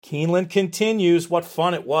Keeneland continues. What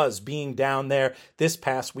fun it was being down there this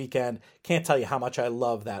past weekend. Can't tell you how much I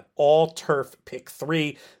love that all-turf pick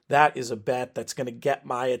 3. That is a bet that's going to get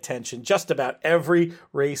my attention just about every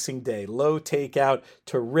racing day. Low takeout,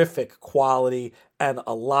 terrific quality, and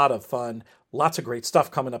a lot of fun. Lots of great stuff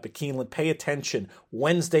coming up at Keeneland. Pay attention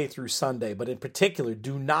Wednesday through Sunday, but in particular,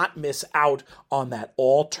 do not miss out on that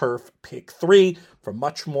all-turf pick 3. For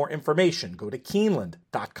much more information, go to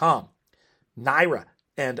Keeneland.com. NYRA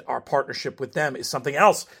and our partnership with them is something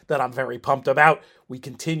else that I'm very pumped about. We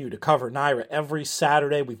continue to cover NYRA every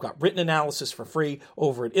Saturday. We've got written analysis for free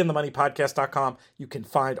over at InTheMoneyPodcast.com. You can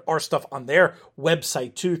find our stuff on their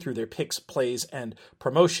website too through their picks, plays, and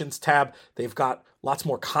promotions tab. They've got lots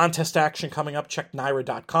more contest action coming up. Check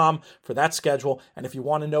NYRA.com for that schedule. And if you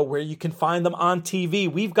want to know where you can find them on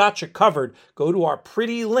TV, we've got you covered. Go to our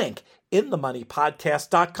pretty link,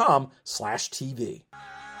 InTheMoneyPodcast.com/TV.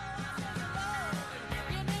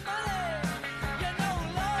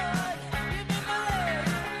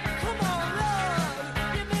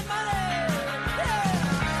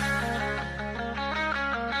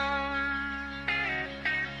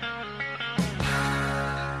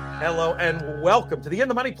 Hello and welcome to the In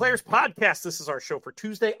the Money Players Podcast. This is our show for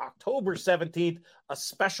Tuesday, October 17th, a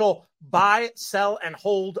special buy, sell, and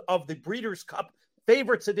hold of the Breeders' Cup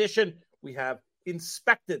Favorites Edition. We have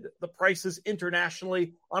inspected the prices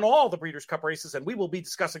internationally on all the Breeders' Cup races, and we will be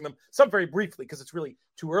discussing them, some very briefly because it's really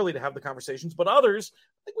too early to have the conversations, but others,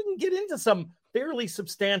 I think we can get into some fairly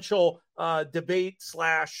substantial debate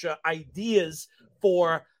 / ideas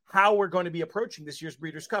for how we're going to be approaching this year's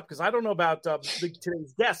Breeders' Cup, because I don't know about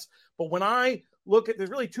today's guests, but when I look at, there's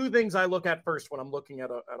really two things I look at first when I'm looking at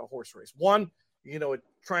a horse race. One,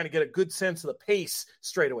 trying to get a good sense of the pace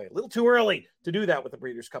straight away. A little too early to do that with the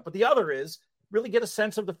Breeders' Cup, but the other is really get a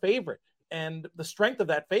sense of the favorite and the strength of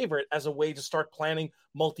that favorite as a way to start planning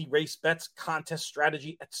multi-race bets, contest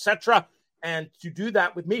strategy, etc. And to do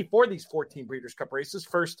that with me for these 14 Breeders' Cup races,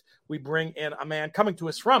 first, we bring in a man coming to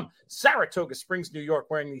us from Saratoga Springs, New York,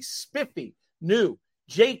 wearing the spiffy new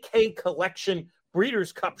JK Collection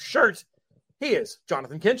Breeders' Cup shirt. He is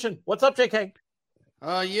Jonathan Kinchin. What's up, JK?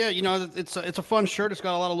 It's a fun shirt. It's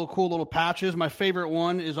got a lot of cool little patches. My favorite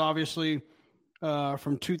one is obviously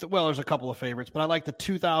there's a couple of favorites, but I like the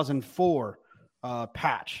 2004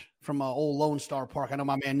 patch from old Lone Star Park. I know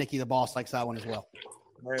my man Nicky the Boss likes that one as well.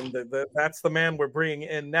 And that's the man we're bringing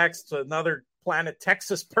in next, another Planet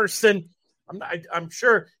Texas person. I'm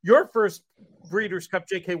sure your first Breeders' Cup,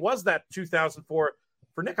 JK, was that 2004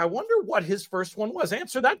 for Nick. I wonder what his first one was.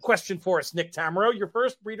 Answer that question for us, Nick Tamaro, your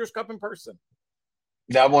first Breeders' Cup in person.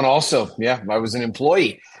 That one also, yeah. I was an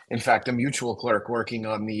employee. In fact, a mutual clerk working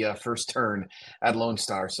on the first turn at Lone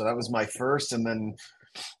Star. So that was my first, and then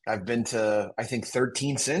I've been to, I think,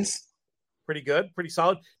 13 since. Pretty good, pretty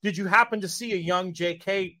solid. Did you happen to see a young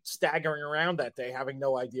JK staggering around that day, having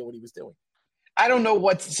no idea what he was doing? I don't know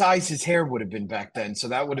what size his hair would have been back then, so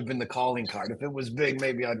that would have been the calling card. If it was big,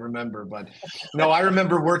 maybe I'd remember. But no, I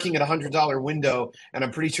remember working at $100 window, and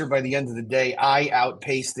I'm pretty sure by the end of the day, I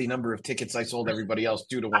outpaced the number of tickets I sold everybody else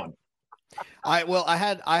 2-1. I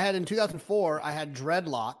had in 2004, I had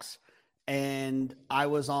dreadlocks. And I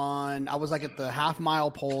was like at the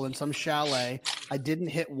half-mile pole in some chalet. I didn't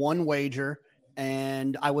hit one wager,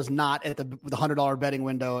 and I was not at the $100 betting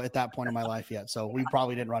window at that point in my life yet. So we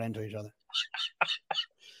probably didn't run into each other.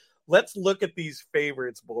 Let's look at these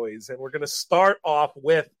favorites, boys. And we're going to start off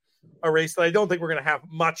with a race that I don't think we're going to have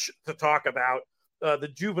much to talk about, the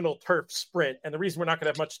Juvenile Turf Sprint. And the reason we're not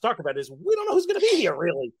going to have much to talk about is we don't know who's going to be here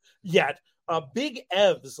really yet. Big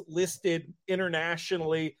Evs listed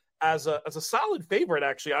internationally as a solid favorite,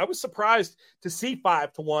 actually. I was surprised to see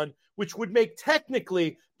 5-1, which would make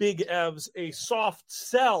technically Big Evs a soft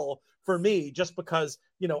sell for me, just because,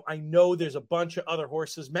 I know there's a bunch of other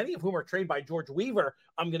horses, many of whom are trained by George Weaver.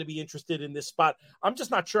 I'm going to be interested in this spot. I'm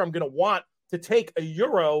just not sure I'm going to want to take a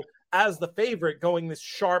Euro as the favorite going this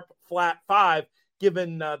sharp, flat 5,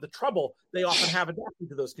 given the trouble they often have adapting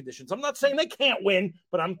to those conditions. I'm not saying they can't win,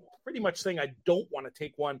 but I'm pretty much saying I don't want to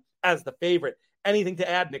take one as the favorite. Anything to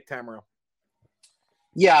add, Nick Tamaro?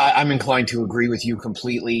 Yeah, I'm inclined to agree with you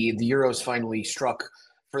completely. The Euros finally struck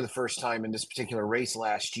for the first time in this particular race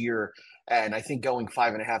last year. And I think going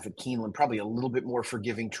 5.5 at Keeneland, probably a little bit more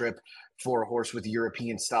forgiving trip for a horse with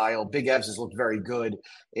European style. Big Evs has looked very good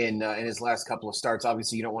in his last couple of starts.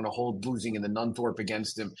 Obviously, you don't want to hold losing in the Nunthorpe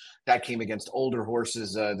against him. That came against older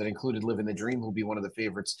horses that included Living the Dream, who'll be one of the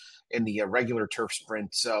favorites in the regular turf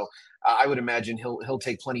sprint. So I would imagine he'll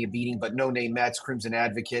take plenty of beating, but No Name Matt's Crimson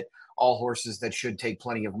Advocate, all horses that should take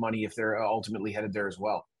plenty of money if they're ultimately headed there as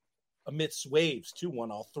well. Amidst Waves, too,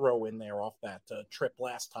 one I'll throw in there off that trip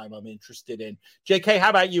last time I'm interested in. JK, how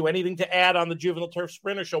about you? Anything to add on the Juvenile Turf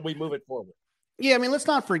Sprint, or shall we move it forward? Yeah, I mean, let's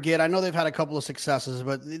not forget. I know they've had a couple of successes,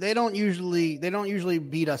 but they don't usually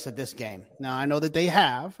beat us at this game. Now, I know that they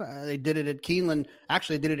have. They did it at Keeneland.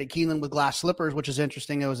 Actually, they did it at Keeneland with glass slippers, which is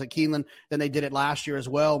interesting. It was at Keeneland. Then they did it last year as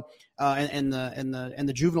well in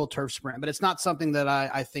the Juvenile Turf Sprint. But it's not something that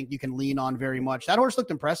I think you can lean on very much. That horse looked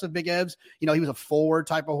impressive, Big Ebbs. You know, he was a forward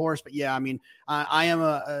type of horse. But yeah, I mean, I am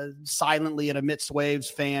a silently an Amidst Waves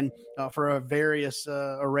fan for a various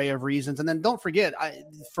array of reasons. And then don't forget,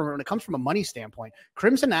 when it comes from a money standpoint,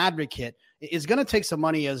 Crimson Advocate is going to take some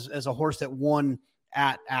money as a horse that won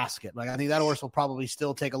at Ascot. Like, I think that horse will probably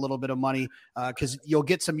still take a little bit of money because you'll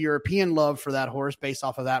get some European love for that horse based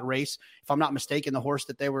off of that race. If I'm not mistaken, the horse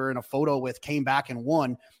that they were in a photo with came back and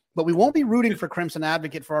won. But we won't be rooting for Crimson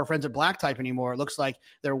Advocate for our friends at Black Type anymore. It looks like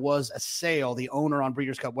there was a sale. The owner on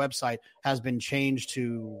Breeders' Cup website has been changed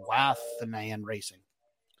to Wathanayan Racing,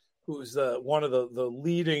 who's one of the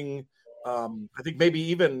leading, I think maybe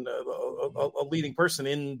even a leading person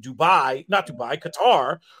in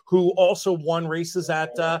Qatar, who also won races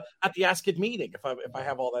at the Ascot meeting, if I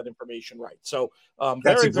have all that information right. So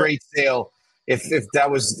that's a great sale. If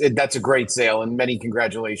that's a great sale, and many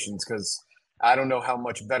congratulations, because I don't know how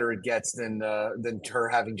much better it gets than her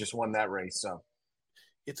having just won that race. So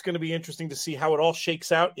it's going to be interesting to see how it all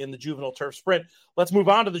shakes out in the Juvenile Turf Sprint. Let's move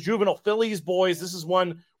on to the Juvenile Fillies, boys. This is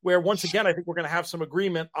one where, once again, I think we're going to have some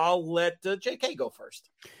agreement. I'll let JK go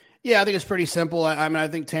first. Yeah, I think it's pretty simple. I mean, I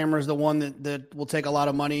think Tamara is the one that will take a lot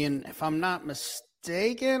of money. And if I'm not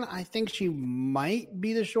mistaken, I think she might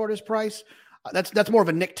be the shortest price. That's more of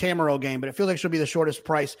a Nick Tamaro game, but it feels like she'll be the shortest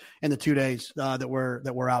price in the 2 days that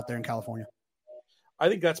we're out there in California. I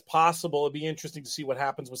think that's possible. It'd be interesting to see what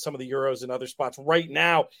happens with some of the Euros and other spots. Right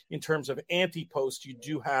now, in terms of anti-post, you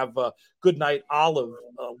do have Goodnight Olive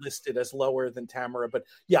listed as lower than Tamara. But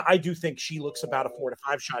yeah, I do think she looks about a 4 to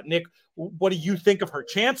 5 shot. Nick, what do you think of her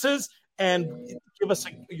chances? And give us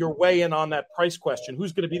your weigh in on that price question.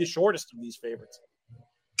 Who's going to be the shortest of these favorites?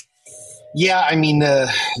 Yeah, I mean,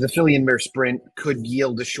 the Filly and Mare Sprint could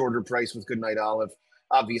yield a shorter price with Goodnight Olive.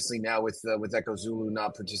 Obviously, now with Echo Zulu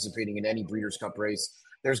not participating in any Breeders' Cup race,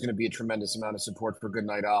 there's going to be a tremendous amount of support for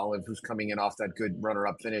Goodnight Olive, who's coming in off that good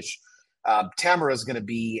runner-up finish. Tamara is going to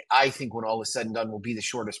be, I think, when all is said and done, will be the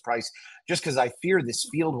shortest price, just because I fear this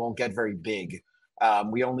field won't get very big.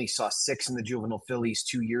 We only saw 6 in the Juvenile Fillies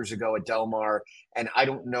 2 years ago at Del Mar, and I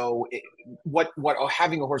don't know what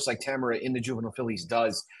having a horse like Tamara in the Juvenile Fillies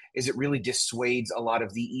does is it really dissuades a lot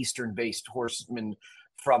of the Eastern-based horsemen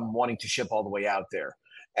from wanting to ship all the way out there.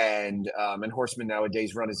 And horsemen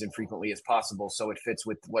nowadays run as infrequently as possible, so it fits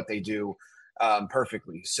with what they do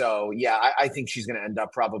perfectly. So, yeah, I think she's going to end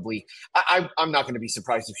up probably – I'm not going to be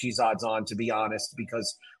surprised if she's odds on, to be honest,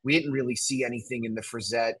 because we didn't really see anything in the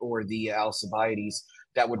Frizette or the Alcibiades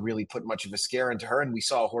that would really put much of a scare into her. And we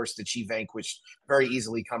saw a horse that she vanquished very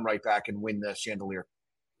easily come right back and win the Chandelier.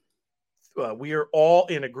 We are all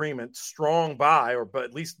in agreement, strong buy, or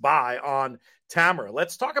at least buy on Tamara.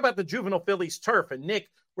 Let's talk about the Juvenile Fillies turf. And Nick,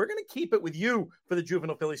 we're going to keep it with you for the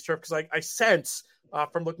Juvenile Fillies turf because I sense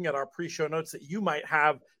from looking at our pre-show notes that you might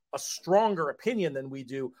have a stronger opinion than we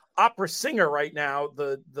do. Opera Singer right now,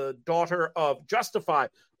 the daughter of Justify,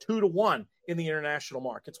 2 to 1 in the international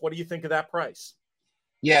markets. What do you think of that price?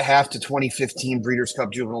 Yeah, half to 2015 Breeders'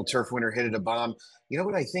 Cup Juvenile Turf winner hit it a bomb. You know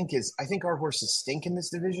what I think is? I think our horses stink in this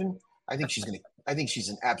division. I think she's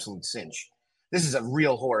an absolute cinch. This is a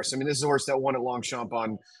real horse. I mean, this is a horse that won at Longchamp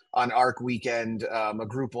on ARC weekend, a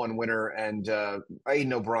Group 1 winner, and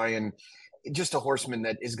Aidan O'Brien, just a horseman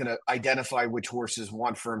that is going to identify which horses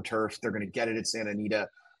want firm turf. They're going to get it at Santa Anita.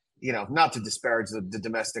 You know, not to disparage the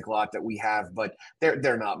domestic lot that we have, but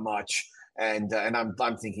they're not much. And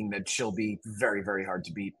I'm thinking that she'll be very, very hard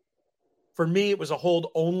to beat. For me, it was a hold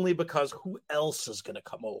only because who else is going to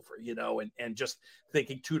come over, you know, and just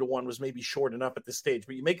thinking 2 to 1 was maybe short enough at this stage.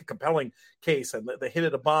 But you make a compelling case, and the hit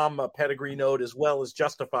at a bomb pedigree note as well as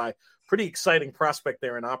Justify. Pretty exciting prospect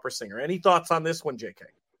there in Opera Singer. Any thoughts on this one, JK?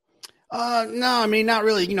 No, I mean, not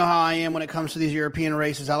really. You know how I am when it comes to these European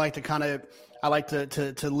races. I like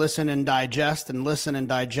to listen and digest and listen and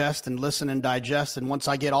digest and listen and digest. And once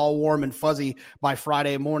I get all warm and fuzzy by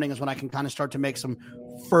Friday morning is when I can kind of start to make some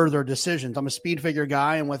further decisions. I'm a speed figure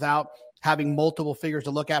guy, and without having multiple figures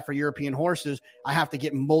to look at for European horses, I have to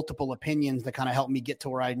get multiple opinions that kind of help me get to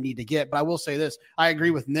where I need to get. But I will say this. I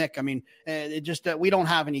agree with Nick. I mean, it just we don't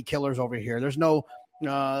have any killers over here. There's no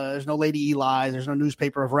Lady Eli's. There's no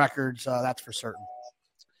newspaper of records. That's for certain.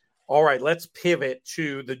 All right, let's pivot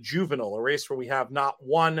to the Juvenile, a race where we have not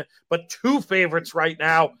one, but 2 favorites right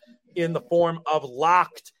now. in the form of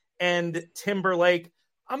Locked and Timberlake.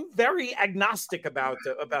 I'm very agnostic about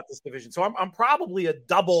this division. So I'm probably a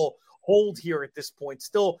double hold here at this point.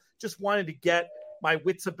 Still just wanted to get my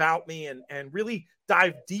wits about me and really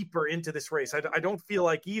dive deeper into this race. I don't feel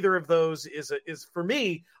like either of those is for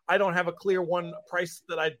me. I don't have a clear one price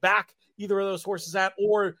that I'd back either of those horses at,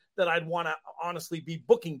 or that I'd want to honestly be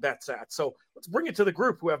booking bets at. So let's bring it to the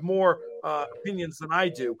group who have more opinions than I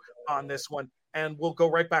do on this one. And we'll go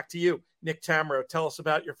right back to you, Nick Tamro. Tell us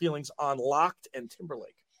about your feelings on Locked and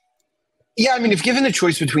Timberlake. Yeah, I mean, if given the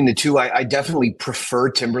choice between the two, I definitely prefer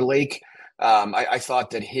Timberlake. I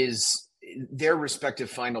thought that their respective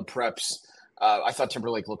final preps, I thought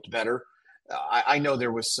Timberlake looked better. I know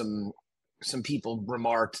there was some people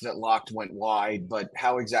remarked that Locked went wide, but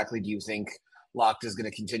how exactly do you think Locked is going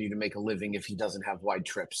to continue to make a living if he doesn't have wide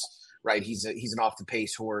trips, right? He's an off the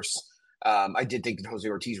pace horse. I did think that Jose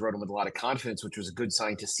Ortiz rode him with a lot of confidence, which was a good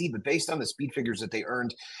sign to see. But based on the speed figures that they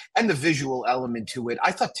earned and the visual element to it,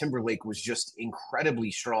 I thought Timberlake was just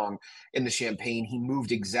incredibly strong in the Champagne. He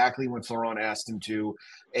moved exactly when Florent asked him to.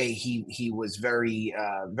 He was very,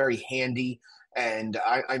 very handy, and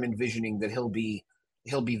I'm envisioning that he'll be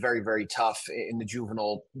very, very tough in the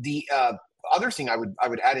juvenile. The other thing I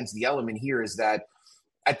would add into the element here is that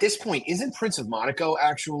at this point, isn't Prince of Monaco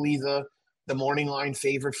actually the morning line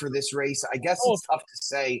favorite for this race? I guess it's tough to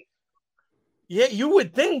say. Yeah, you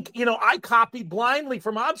would think, I copied blindly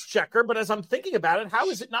from Odds Checker, but as I'm thinking about it, how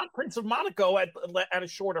is it not Prince of Monaco at a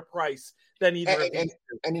shorter price than either?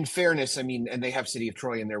 And in fairness, I mean, and they have City of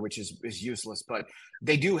Troy in there, which is useless, but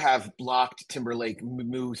they do have Locked, Timberlake,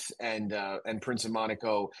 Muth, and Prince of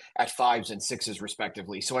Monaco at 5s and 6s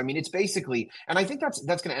respectively. So I mean, it's basically, and I think that's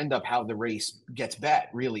going to end up how the race gets bet.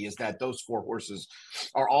 Really, is that those 4 horses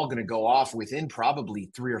are all going to go off within probably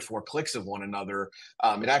 3 or 4 clicks of one another.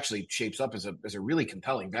 It actually shapes up as a really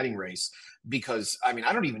compelling betting race, because I mean,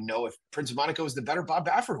 I don't even know if Prince of Monaco is the better Bob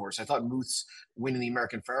Baffert horse. I thought Muth's win in the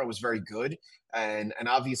American Pharoah was very good. And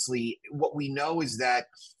obviously what we know is that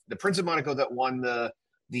the Prince of Monaco that won the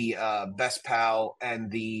Best Pal,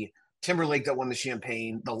 and the Timberlake that won the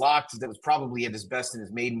Champagne, the Locked that was probably at his best in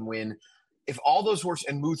his maiden win, if all those horses,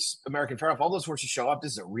 and Muth's American Pharoah, if all those horses show up,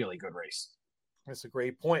 this is a really good race. That's a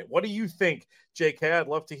great point. What do you think, JK? I'd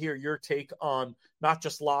love to hear your take on not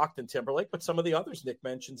just Locked and Timberlake, but some of the others Nick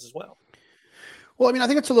mentions as well. Well, I mean, I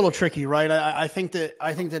think it's a little tricky, right? I think that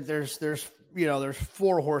there's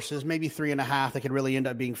 4 horses, maybe 3.5 that could really end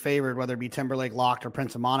up being favored, whether it be Timberlake, Locked, or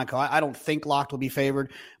Prince of Monaco. I don't think Locked will be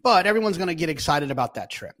favored, but everyone's going to get excited about that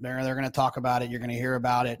trip. They're going to talk about it. You're going to hear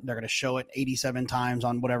about it. They're going to show it 87 times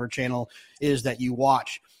on whatever channel is that you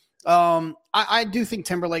watch. I do think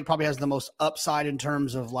Timberlake probably has the most upside in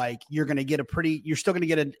terms of like, you're going to get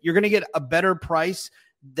a better price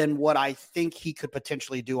than what I think he could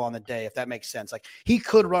potentially do on the day, if that makes sense. Like, he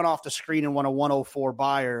could run off the screen and want a 104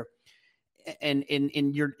 buyer, and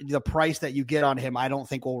the price that you get on him, I don't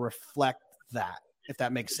think will reflect that, if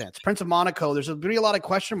that makes sense. Prince of Monaco, there's going to be a lot of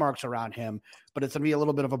question marks around him, but it's going to be a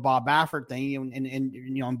little bit of a Bob Baffert thing.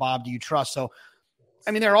 And Bob, do you trust? So, I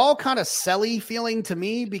mean, they're all kind of selly feeling to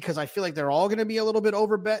me, because I feel like they're all going to be a little bit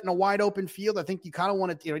overbet in a wide open field. I think you kind of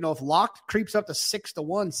want to, if Locked creeps up to 6-1,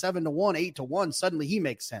 7-1, 8-1, suddenly he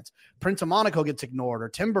makes sense. Prince of Monaco gets ignored, or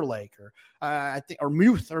Timberlake, or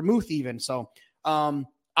Muth even. So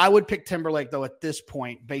I would pick Timberlake though at this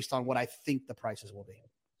point, based on what I think the prices will be.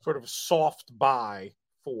 Sort of a soft buy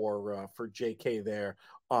for JK there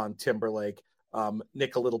on Timberlake.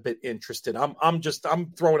 Nick, a little bit interested.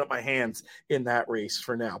 I'm throwing up my hands in that race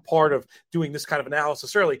for now. Part of doing this kind of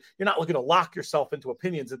analysis early, you're not looking to lock yourself into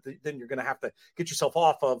opinions that then you're going to have to get yourself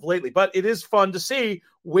off of lately. But it is fun to see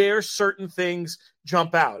where certain things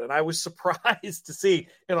jump out. And I was surprised to see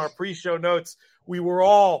in our pre-show notes,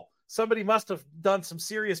 somebody must have done some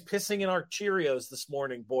serious pissing in our Cheerios this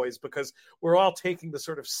morning, boys, because we're all taking the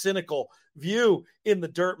sort of cynical view in the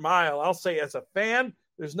Dirt Mile. I'll say, as a fan,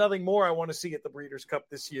 there's nothing more I want to see at the Breeders' Cup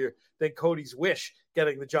this year than Cody's Wish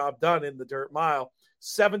getting the job done in the Dirt Mile.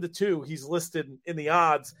 7-2, he's listed in the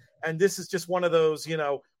odds. And this is just one of those,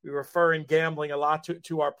 we refer in gambling a lot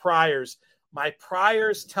to our priors. My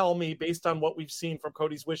priors tell me, based on what we've seen from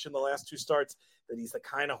Cody's Wish in the last 2 starts, that he's the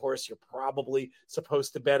kind of horse you're probably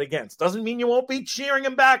supposed to bet against. Doesn't mean you won't be cheering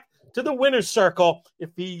him back to the winner's circle if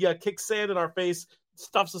he kicks sand in our face,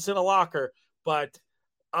 stuffs us in a locker. But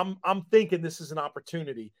I'm thinking this is an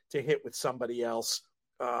opportunity to hit with somebody else.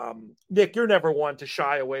 Nick, you're never one to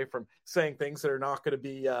shy away from saying things that are not going to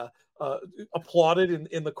be applauded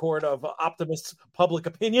in the court of optimist public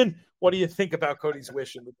opinion. What do you think about Cody's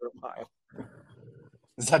Wish in the Dirt Mile?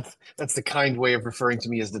 That's the kind way of referring to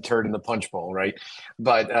me as the turd in the punch bowl, right?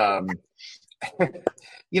 But I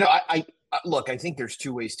look. I think there's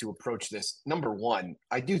two ways to approach this. Number one,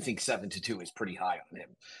 I do think 7-2 is pretty high on him.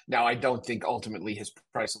 Now, I don't think ultimately his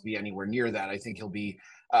price will be anywhere near that. I think he'll be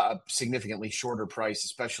a significantly shorter price,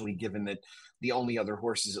 especially given that the only other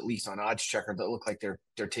horses, at least on Odds Checker, that look like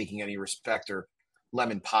they're taking any respect are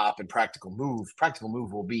Lemon Pop and Practical Move. Practical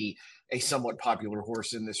Move will be a somewhat popular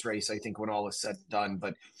horse in this race, I think, when all is said and done,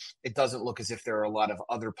 but it doesn't look as if there are a lot of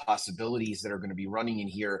other possibilities that are going to be running in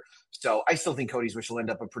here. So I still think Cody's Wish will end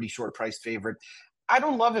up a pretty short price favorite. I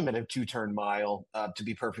don't love him at a 2-turn mile, to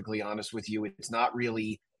be perfectly honest with you. It's not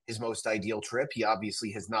really his most ideal trip. He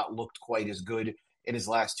obviously has not looked quite as good in his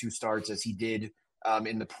last two starts as he did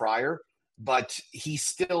in the prior. But he's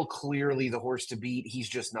still clearly the horse to beat. He's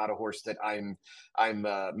just not a horse that I'm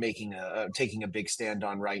taking a big stand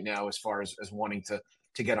on right now as far as wanting to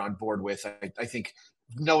get on board with. I think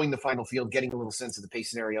knowing the final field, getting a little sense of the pace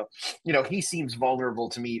scenario, he seems vulnerable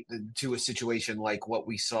to me to a situation like what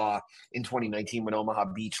we saw in 2019 when Omaha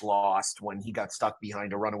Beach lost, when he got stuck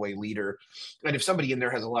behind a runaway leader. And if somebody in there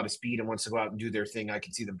has a lot of speed and wants to go out and do their thing, I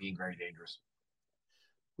can see them being very dangerous.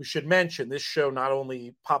 We should mention this show not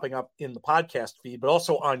only popping up in the podcast feed, but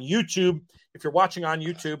also on YouTube. If you're watching on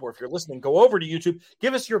YouTube or if you're listening, go over to YouTube.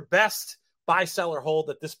 Give us your best buy, sell, or hold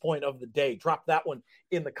at this point of the day. Drop that one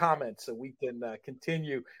in the comments so we can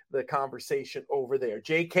continue the conversation over there.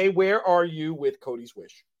 JK, where are you with Cody's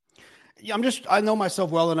Wish? Yeah, I know myself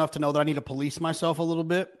well enough to know that I need to police myself a little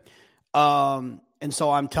bit. And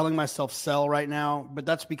so I'm telling myself sell right now, but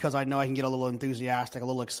that's because I know I can get a little enthusiastic, a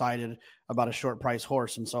little excited about a short price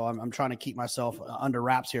horse. And so I'm trying to keep myself under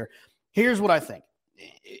wraps here. Here's what I think.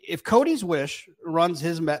 If Cody's Wish runs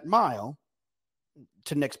his Met Mile,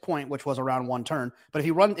 to Nick's point, which was around 1 turn, but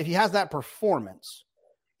if he has that performance,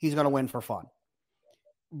 he's going to win for fun.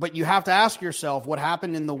 But you have to ask yourself what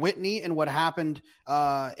happened in the Whitney and what happened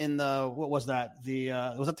in the, what was that?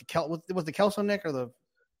 Was the Kelso, Nick, or the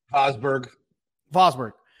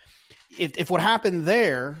Vosburg. If what happened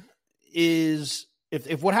there is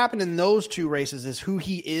if what happened in those two races is who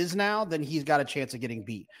he is now, then he's got a chance of getting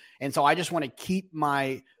beat. And so I just want to keep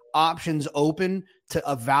my options open to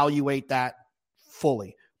evaluate that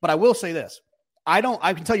fully. But I will say this. I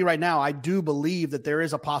can tell you right now, I do believe that there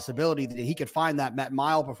is a possibility that he could find that Met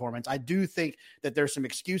Mile performance. I do think that there's some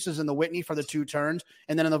excuses in the Whitney for the 2 turns.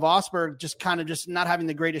 And then in the Vosburg, just not having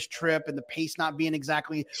the greatest trip and the pace not being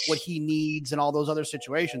exactly what he needs and all those other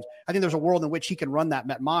situations. I think there's a world in which he can run that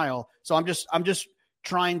Met Mile. So I'm just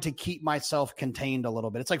trying to keep myself contained a little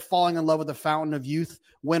bit. It's like falling in love with the Fountain of Youth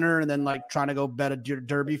winner and then like trying to go bet a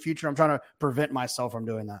Derby future. I'm trying to prevent myself from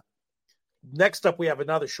doing that. Next up, we have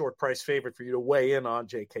another short price favorite for you to weigh in on,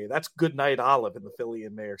 JK. That's Goodnight Olive in the Filly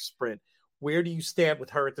and Mare Sprint. Where do you stand with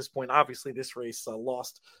her at this point? Obviously, this race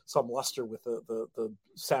lost some luster with the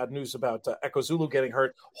sad news about Echo Zulu getting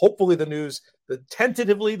hurt. Hopefully,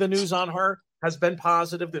 tentatively the news on her has been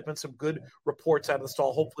positive. There's been some good reports out of the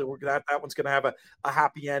stall. Hopefully, that one's going to have a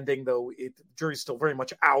happy ending, though the jury's still very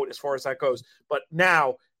much out as far as that goes. But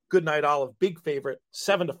now, Goodnight Olive, big favorite,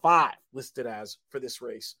 7-5 listed as for this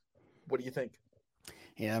race. What do you think?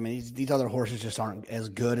 Yeah, I mean, these other horses just aren't as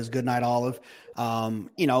good as Goodnight Olive.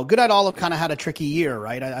 Goodnight Olive kind of had a tricky year,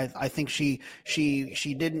 right? I think she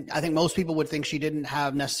didn't. I think most people would think she didn't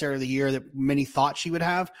have necessarily the year that many thought she would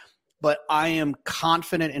have. But I am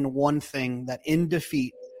confident in one thing, that in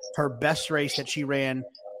defeat, her best race that she ran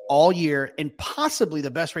all year, and possibly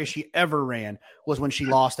the best race she ever ran, was when she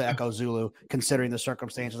lost to Echo Zulu, considering the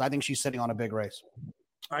circumstances. I think she's sitting on a big race.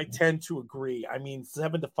 I tend to agree. I mean,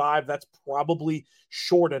 7-5, that's probably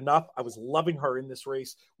short enough. I was loving her in this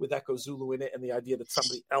race with Echo Zulu in it, and the idea that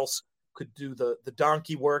somebody else could do the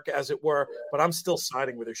donkey work, as it were, but I'm still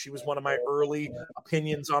siding with her. She was one of my early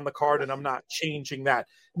opinions on the card, and I'm not changing that.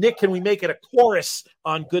 Nick, can we make it a chorus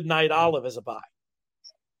on Goodnight Olive as a buy?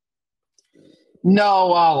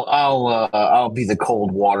 No, I'll be the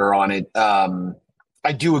cold water on it.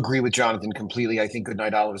 I do agree with Jonathan completely. I think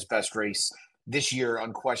Goodnight Olive's best race this year,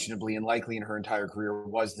 unquestionably and likely in her entire career,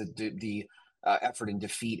 was the effort and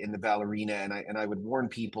defeat in the Ballerina. And I would warn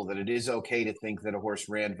people that it is okay to think that a horse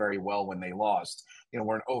ran very well when they lost.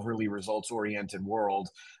 We're an overly results-oriented world,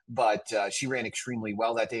 but she ran extremely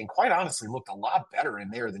well that day and quite honestly looked a lot better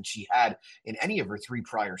in there than she had in any of her 3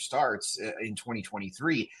 prior starts in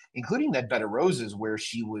 2023, including that Bed of Roses, where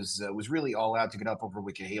she was really all out to get up over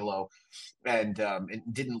Wicked Halo and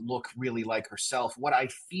didn't look really like herself. What I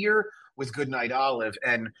fear with Goodnight Olive,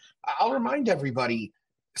 and I'll remind everybody,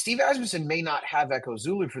 Steve Asmussen may not have Echo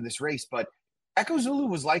Zulu for this race, but Echo Zulu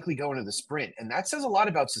was likely going to the sprint, and that says a lot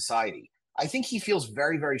about society. I think he feels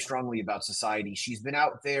very, very strongly about Society. She's been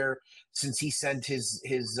out there since he sent his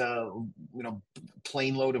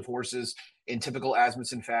plane load of horses in typical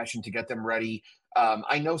Asmussen fashion to get them ready.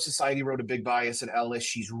 I know Society rode a big bias at Ellis.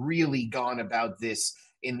 She's really gone about this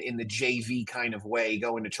in the JV kind of way,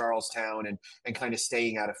 going to Charlestown and kind of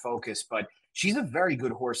staying out of focus. But she's a very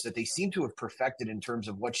good horse that they seem to have perfected in terms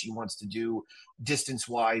of what she wants to do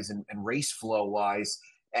distance-wise and race flow-wise.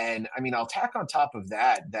 And, I mean, I'll tack on top of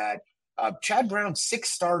that Chad Brown,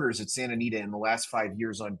 6 starters at Santa Anita in the last 5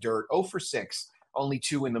 years on dirt, 0 for 6, only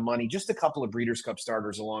 2 in the money, just a couple of Breeders' Cup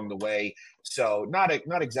starters along the way. So not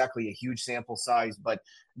exactly a huge sample size, but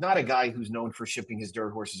not a guy who's known for shipping his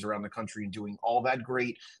dirt horses around the country and doing all that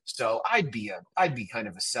great. So I'd be kind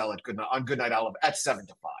of a sell at Goodnight Olive at 7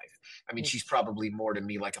 to 5. I mean, she's probably more to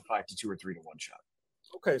me like a 5 to 2 or 3 to 1 shot.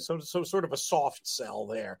 Okay, so sort of a soft sell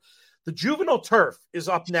there. The Juvenile Turf is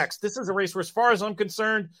up next. This is a race where, as far as I'm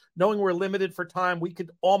concerned, knowing we're limited for time, we could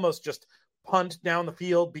almost just punt down the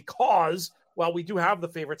field because while we do have the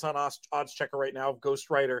favorites on odds checker right now of Ghost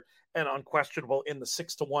Rider and Unquestionable in the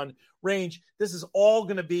 6 to 1 range, this is all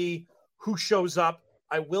going to be who shows up.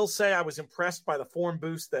 I will say I was impressed by the form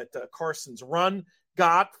boost that Carson's Run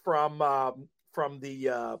got from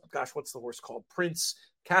the what's the horse called? Prince.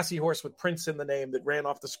 Cassie horse with Prince in the name that ran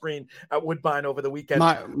off the screen at Woodbine over the weekend.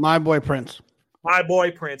 My boy Prince. My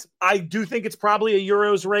boy Prince. I do think it's probably a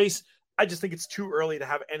Euros race. I just think it's too early to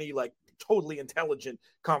have any totally intelligent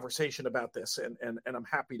conversation about this, and I'm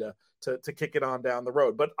happy to kick it on down the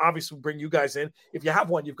road. But obviously, bring you guys in if you have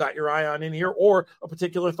one you've got your eye on in here, or a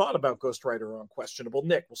particular thought about Ghost Rider or Unquestionable.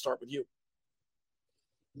 Nick, we'll start with you.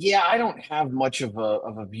 Yeah, I don't have much of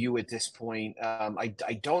a view at this point.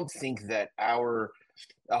 I don't think that our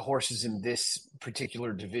horses in this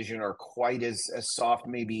particular division are quite as soft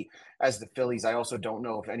maybe as the fillies. I also don't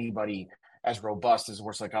know if anybody as robust as a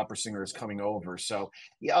horse like Opera Singer is coming over. So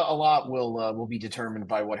yeah, a lot will be determined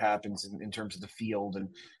by what happens in terms of the field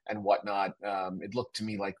and whatnot. It looked to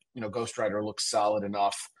me like, Ghost Rider looks solid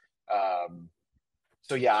enough.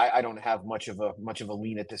 So yeah, I don't have much of a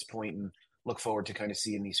lean at this point and look forward to kind of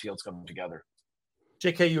seeing these fields come together.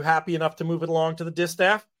 JK, you happy enough to move it along to the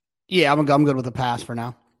distaff? Yeah, I'm good with the pass for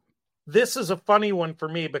now. This is a funny one for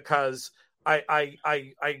me because I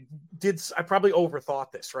probably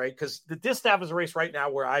overthought this, right? Because the distaff is a race right now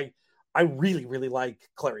where I really, really like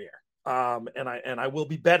Clairiere. And I will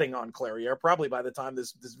be betting on Clairiere probably by the time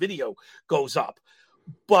this video goes up.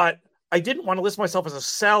 But I didn't want to list myself as a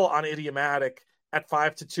sell on Idiomatic at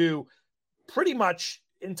 5 to 2, pretty much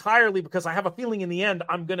entirely because I have a feeling in the end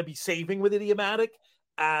I'm going to be saving with Idiomatic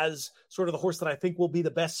as sort of the horse that I think will be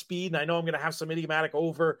the best speed. And I know I'm going to have some Idiomatic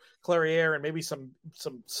over Clairiere and maybe some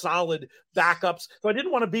solid backups. So I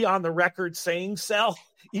didn't want to be on the record saying sell,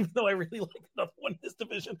 even though I really like another one in this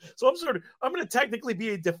division. So I'm going to technically be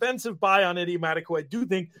a defensive buy on Idiomatic, who I do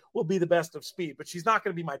think will be the best of speed, but she's not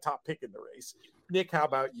going to be my top pick in the race. Nick, how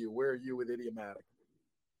about you? Where are you with Idiomatic?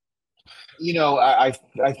 I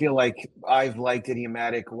feel like I've liked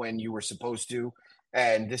Idiomatic when you were supposed to.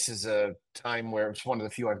 And this is a time where it's one of the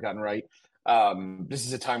few I've gotten right. This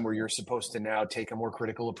is a time where you're supposed to now take a more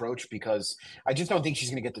critical approach because I just don't think she's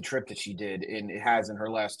going to get the trip that she did and it has in her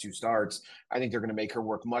last 2 starts. I think they're going to make her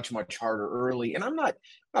work much, much harder early. And I'm not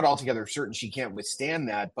altogether certain she can't withstand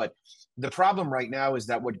that. But the problem right now is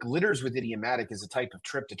that what glitters with Idiomatic is a type of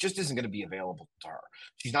trip that just isn't going to be available to her.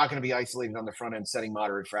 She's not going to be isolated on the front end, setting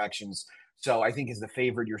moderate fractions. So I think as the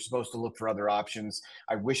favorite, you're supposed to look for other options.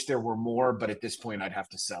 I wish there were more, but at this point, I'd have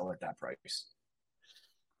to sell at that price.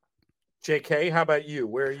 JK, how about you?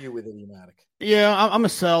 Where are you with Idiomatic? Yeah, I'm a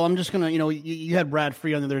sell. I'm just going to, you had Brad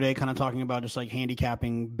Free on the other day kind of talking about just like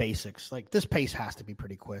handicapping basics. Like this pace has to be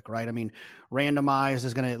pretty quick, right? I mean, Randomized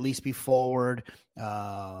is going to at least be forward.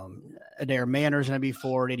 Adair Manor is going to be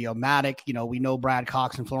forward. Idiomatic. We know Brad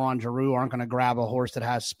Cox and Florent Giroux aren't going to grab a horse that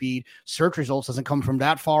has speed. Search Results doesn't come from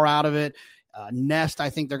that far out of it. Nest,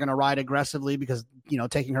 I think they're going to ride aggressively because,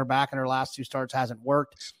 taking her back in her last 2 starts hasn't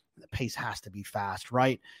worked. The pace has to be fast,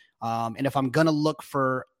 right? And if I'm going to look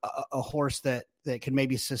for a horse that can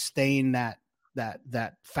maybe sustain that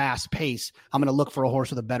fast pace, I'm going to look for a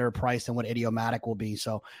horse with a better price than what Idiomatic will be.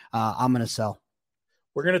 So I'm going to sell.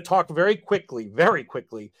 We're going to talk very quickly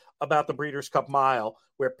about the Breeders' Cup Mile,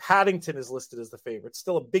 where Paddington is listed as the favorite.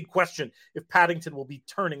 Still a big question if Paddington will be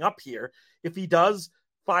turning up here. If he does,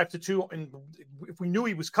 5-2. And if we knew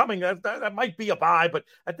he was coming, that might be a buy. But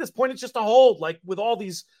at this point, it's just a hold. Like with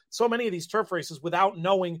so many of these turf races, without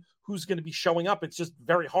knowing who's going to be showing up, it's just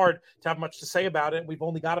very hard to have much to say about it. We've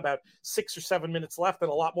only got about 6 or 7 minutes left,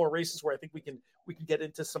 and a lot more races where I think we can get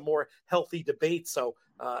into some more healthy debate. So,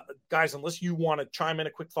 guys, unless you want to chime in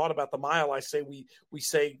a quick thought about the mile, I say we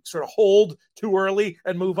say sort of hold too early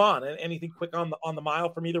and move on. And anything quick on the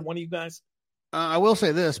mile from either one of you guys? I will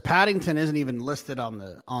say this: Paddington isn't even listed on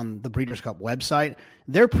the Breeders' Cup website.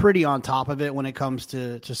 They're pretty on top of it when it comes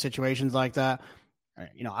to situations like that.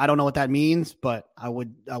 I don't know what that means, but I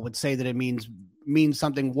would say that it means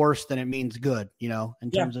something worse than it means good. In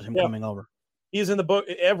terms of him coming over. He's in the book.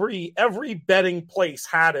 Every betting place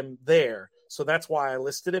had him there, so that's why I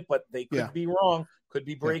listed it. But they could be wrong. Could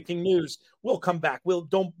be breaking news. We'll come back.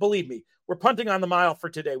 Don't believe me. We're punting on the mile for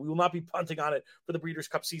today. We will not be punting on it for the Breeders'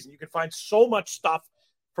 Cup season. You can find so much stuff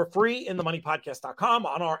for free in themoneypodcast.com,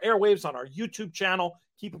 on our airwaves, on our YouTube channel.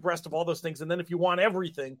 Keep abreast of all those things. And then if you want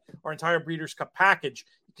everything, our entire Breeders' Cup package,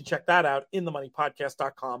 you can check that out in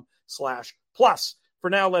themoneypodcast.com/plus. For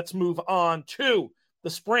now, let's move on to the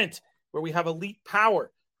sprint, where we have Elite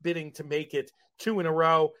Power bidding to make it 2 in a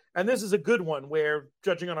row. And this is a good one where,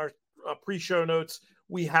 judging on our pre-show notes,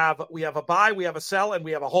 we have a buy, we have a sell, and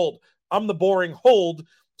we have a hold. I'm the boring hold,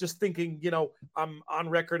 just thinking, I'm on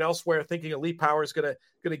record elsewhere thinking Elite Power is gonna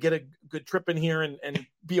get a good trip in here and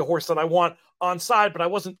be a horse that I want on side, but I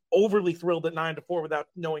wasn't overly thrilled at 9-4 without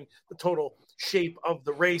knowing the total shape of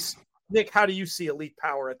the race. Nick, how do you see Elite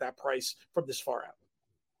Power at that price from this far out?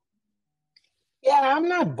 Yeah, I'm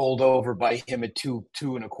not bowled over by him at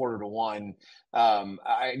 2.25 to 1.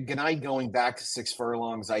 Ganai going back to 6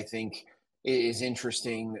 furlongs, I think, is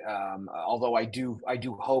interesting. Although I do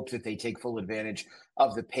hope that they take full advantage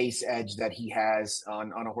of the pace edge that he has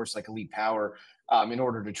on a horse like Elite Power in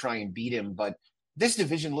order to try and beat him. But this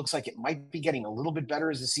division looks like it might be getting a little bit better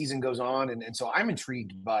as the season goes on, and so I'm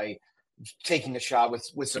intrigued by taking a shot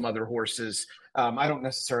with some other horses. I don't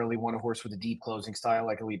necessarily want a horse with a deep closing style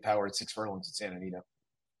like Elite Power at 6 furlongs at Santa Anita.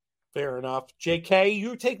 Fair enough. JK,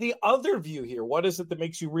 you take the other view here. What is it that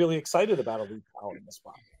makes you really excited about Elite Power in this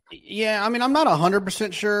spot? Yeah, I mean, I'm not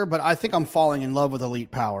 100% sure, but I think I'm falling in love with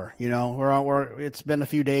Elite Power. It's been a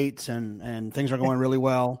few dates and things are going really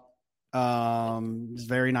well. It's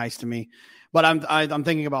very nice to me, but I'm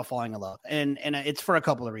thinking about falling in love, and it's for a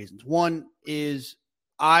couple of reasons. One is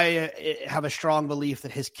I have a strong belief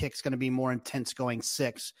that his kick's going to be more intense going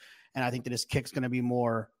 6, and I think that his kick's going to be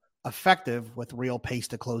more effective with real pace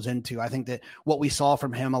to close into. I think that what we saw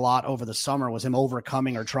from him a lot over the summer was him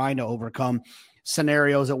overcoming or trying to overcome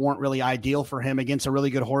scenarios that weren't really ideal for him against a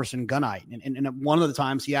really good horse in Gunite. And one of the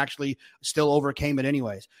times he actually still overcame it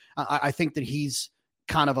anyways. I think that he's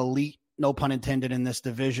kind of elite, no pun intended, in this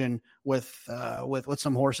division with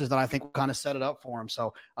some horses that I think will kind of set it up for him.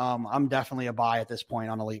 So I'm definitely a buy at this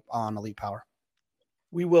point on Elite Power.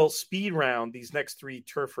 We will speed round these next 3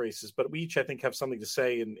 turf races, but we each, I think, have something to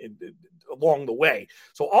say in along the way.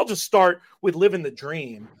 So I'll just start with Living the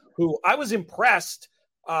Dream, who I was impressed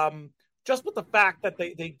just with the fact that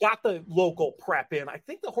they got the local prep in. I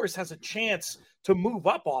think the horse has a chance to move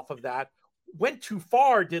up off of that. Went too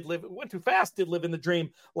fast, did Live in the Dream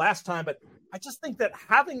last time, but I just think that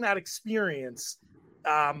having that experience,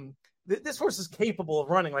 this horse is capable of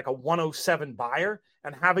running like a 107 buyer,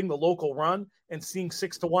 and having the local run and seeing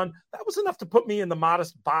 6 to 1, that was enough to put me in the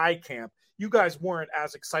modest buy camp. You guys weren't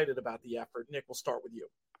as excited about the effort. Nick, we'll start with you.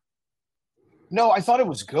 No, I thought it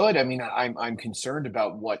was good. I mean, I'm concerned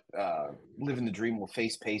about what Living the Dream will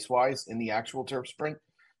face pace-wise in the actual turf sprint.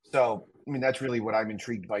 So, I mean, that's really what I'm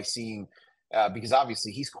intrigued by seeing, because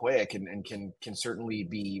obviously he's quick and can certainly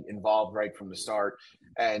be involved right from the start.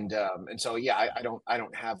 And so, yeah, I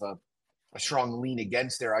don't have a strong lean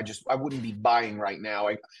against there. I wouldn't be buying right now.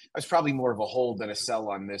 I was probably more of a hold than a sell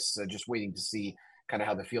on this, just waiting to see kind of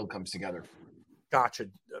how the field comes together. Gotcha.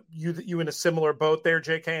 You in a similar boat there,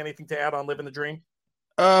 JK? Anything to add on Living the Dream?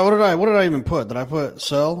 What did I even put? Did I put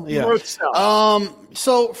sell? Yeah. You wrote sell.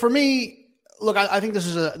 So for me, look, I think this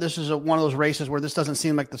is one of those races where this doesn't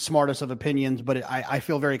seem like the smartest of opinions, but I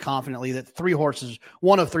feel very confidently that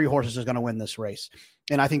one of three horses is going to win this race.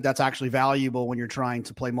 And I think that's actually valuable when you're trying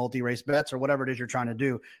to play multi-race bets or whatever it is you're trying to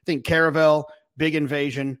do. I think Caravel, Big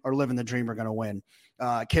Invasion, or Living the Dream are going to win.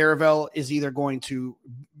 Caravel is either going to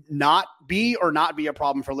not be a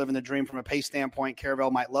problem for Living the Dream from a pace standpoint.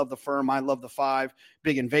 Caravel might love the firm, might love the 5.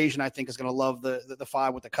 Big Invasion, I think, is going to love the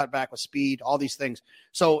 5 with the cutback with speed, all these things.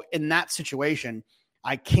 So in that situation,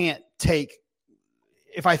 I can't take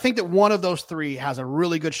if I think that one of those three has a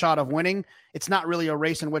really good shot of winning, it's not really a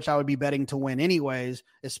race in which I would be betting to win anyways,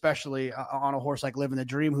 especially on a horse like Living the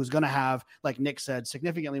Dream, who's going to have, like Nick said,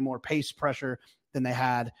 significantly more pace pressure than they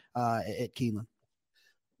had at Keeneland.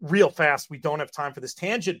 Real fast, we don't have time for this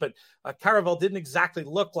tangent, but Caravel didn't exactly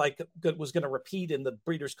look like it was going to repeat in the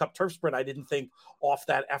Breeders' Cup Turf Sprint. I didn't think off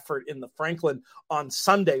that effort in the Franklin on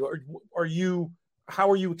Sunday. How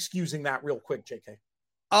are you excusing that real quick, JK?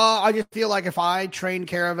 I just feel like if I train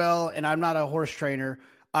Caravel, and I'm not a horse trainer,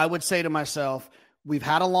 I would say to myself, we've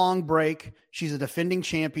had a long break. She's a defending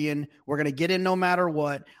champion. We're going to get in no matter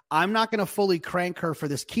what. I'm not going to fully crank her for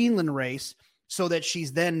this Keeneland race so that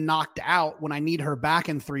she's then knocked out when I need her back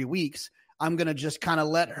in 3 weeks. I'm going to just kind of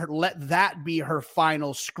let that be her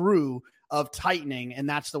final screw of tightening. And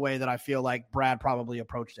that's the way that I feel like Brad probably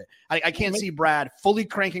approached it. I can't see Brad fully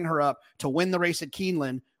cranking her up to win the race at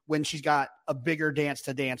Keeneland when she's got a bigger dance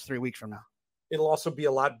to dance 3 weeks from now. It'll also be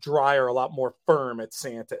a lot drier, a lot more firm at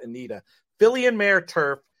Santa Anita. Filly and Mare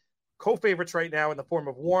Turf, co-favorites right now in the form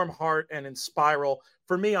of Warm Heart and Inspiral.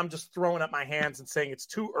 For me, I'm just throwing up my hands and saying it's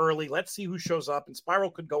too early. Let's see who shows up.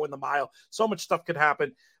 Inspiral could go in the mile. So much stuff could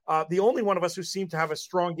happen. The only one of us who seemed to have a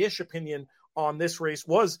strong-ish opinion on this race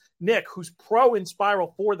was Nick, who's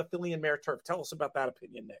pro-Inspiral for the Filly and Mare Turf. Tell us about that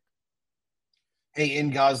opinion, Nick. Hey,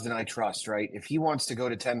 in Gosden, I trust, right? If he wants to go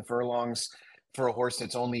to 10 furlongs for a horse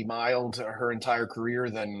that's only miled her entire career,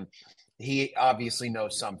 then he obviously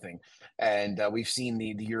knows something. And we've seen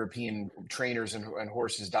the European trainers and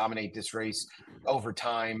horses dominate this race over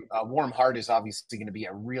time. Warm Heart is obviously going to be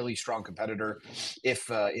a really strong competitor.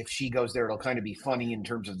 If she goes there, it'll kind of be funny in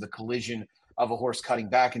terms of the collision of a horse cutting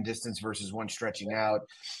back in distance versus one stretching out.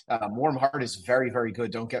 Warm Heart is very, very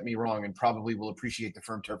good. Don't get me wrong, and probably will appreciate the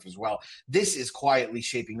firm turf as well. This is quietly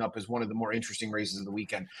shaping up as one of the more interesting races of the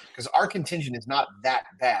weekend because our contingent is not that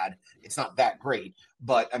bad. It's not that great.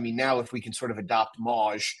 But, I mean, now if we can sort of adopt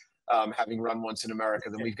Maj, having run once in America,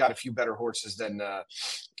 then we've got a few better horses than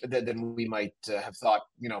we might have thought,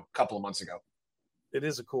 a couple of months ago. It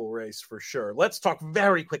is a cool race for sure. Let's talk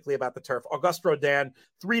very quickly about the turf. Auguste Rodin,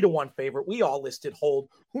 3-1 favorite. We all listed hold.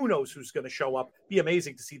 Who knows who's going to show up? Be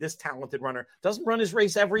amazing to see this talented runner. Doesn't run his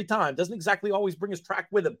race every time. Doesn't exactly always bring his track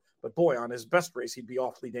with him. But boy, on his best race, he'd be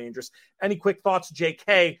awfully dangerous. Any quick thoughts,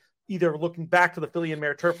 JK, either looking back to the Filly and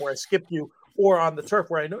Mare Turf where I skipped you or on the turf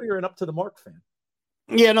where I know you're an up to the mark fan?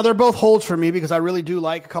 Yeah, no, they're both holds for me because I really do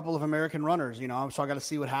like a couple of American runners, so I got to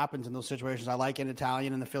see what happens in those situations. I like an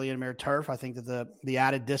Italian and the Filly and Mare Turf. I think that the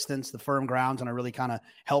added distance, the firm ground's going to really kind of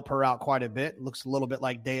help her out quite a bit. It looks a little bit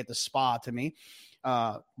like Day at the Spa to me,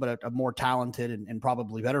 but a more talented and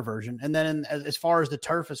probably better version. And then as far as the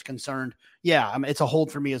turf is concerned, yeah, it's a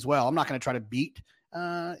hold for me as well. I'm not going to try to beat,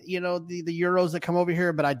 the Euros that come over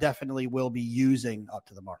here, but I definitely will be using up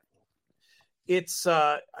to the mark. It's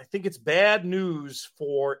I think it's bad news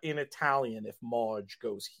for In Italian if Maj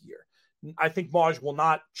goes here. I think Maj will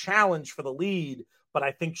not challenge for the lead, but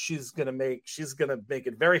I think she's gonna make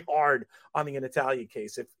it very hard on the In Italian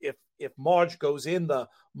case. If Maj goes in the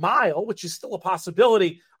mile, which is still a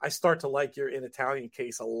possibility, I start to like your In Italian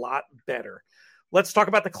case a lot better. Let's talk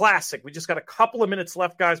about the Classic. We just got a couple of minutes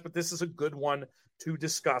left, guys, but this is a good one to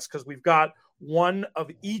discuss because we've got one of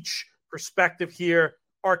each perspective here.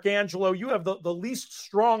 Arcangelo, you have the least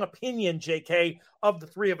strong opinion, JK, of the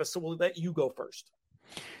three of us, so we'll let you go first.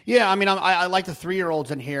 Yeah, I mean, I like the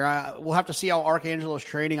 3-year-olds in here. We'll have to see how Arcangelo's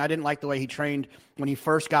training. I didn't like the way he trained when he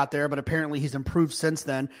first got there, but apparently he's improved since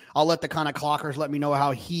then. I'll let the kind of clockers let me know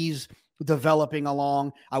how he's developing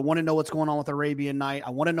along. I want to know what's going on with Arabian Night.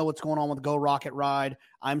 I want to know what's going on with Go Rocket Ride.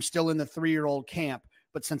 I'm still in the 3-year-old camp,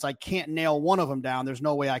 but since I can't nail one of them down, there's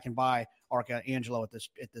no way I can buy Arcangelo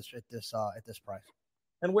at this price.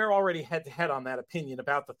 And we're already head-to-head on that opinion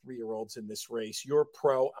about the 3-year-olds in this race. You're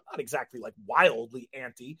pro. I'm not exactly like wildly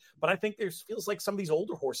anti, but I think feels like some of these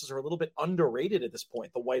older horses are a little bit underrated at this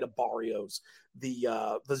point. The White Abarios,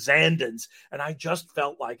 the Zandons. And I just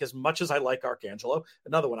felt like as much as I like Arcangelo,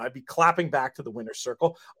 another one, I'd be clapping back to the winner's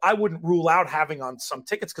circle. I wouldn't rule out having on some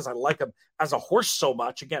tickets because I like him as a horse so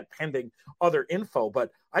much, again, pending other info.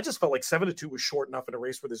 But I just felt like 7-2 was short enough in a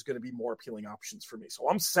race where there's going to be more appealing options for me. So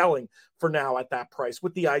I'm selling for now at that price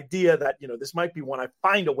with the idea that, this might be one I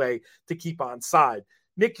find a way to keep on side.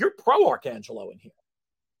 Nick, you're pro Arcangelo in here.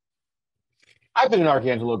 I've been an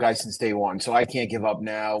Arcangelo guy since day one, so I can't give up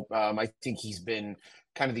now. I think he's been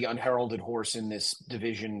kind of the unheralded horse in this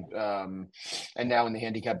division and now in the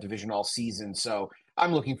handicap division all season. So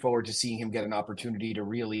I'm looking forward to seeing him get an opportunity to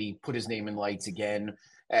really put his name in lights again.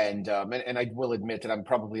 And I will admit that I'm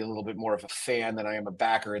probably a little bit more of a fan than I am a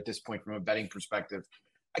backer at this point from a betting perspective.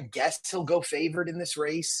 I guess he'll go favored in this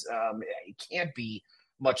race. It can't be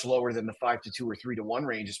much lower than the 5-2 or 3-1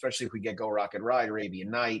 range, especially if we get Go Rocket Ride, Arabian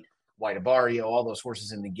Night, White Abario, all those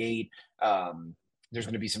horses in the gate. There's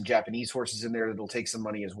going to be some Japanese horses in there that'll take some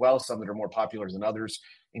money as well, some that are more popular than others,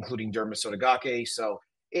 including Derma Sotogake. So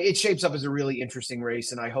it shapes up as a really interesting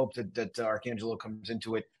race, and I hope that Arcangelo comes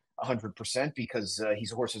into it 100% because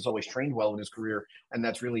he's a horse that's always trained well in his career, and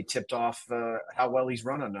that's really tipped off how well he's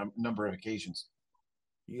run on a number of occasions.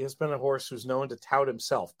 He has been a horse who's known to tout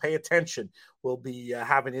himself. Pay attention. We'll be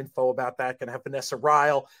having info about that. Going to have Vanessa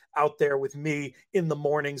Ryle out there with me in the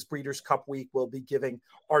mornings. Breeders' Cup week. We'll be giving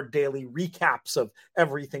our daily recaps of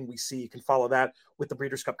everything we see. You can follow that with the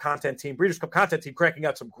Breeders' Cup content team. Breeders' Cup content team cracking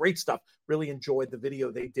out some great stuff. Really enjoyed the video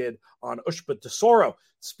they did on Ushba Tesoro.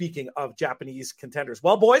 Speaking of Japanese contenders.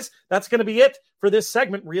 Well, boys, that's going to be it for this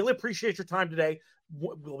segment. Really appreciate your time today.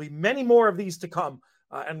 There'll be many more of these to come.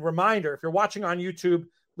 And reminder, if you're watching on YouTube,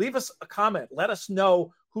 leave us a comment. Let us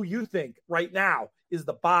know who you think right now is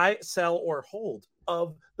the buy, sell, or hold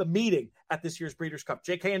of the meeting at this year's Breeders' Cup.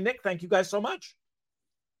 JK and Nick, thank you guys so much.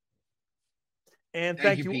 And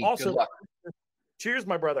thank you Pete. also. Cheers,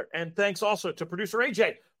 my brother. And thanks also to producer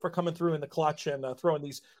AJ for coming through in the clutch and throwing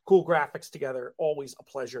these cool graphics together. Always a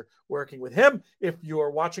pleasure working with him. If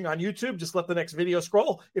you're watching on YouTube, just let the next video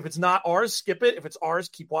scroll. If it's not ours, skip it. If it's ours,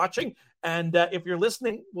 keep watching. And if you're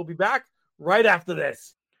listening, we'll be back right after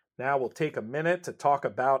this. Now we'll take a minute to talk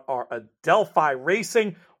about our Adelphi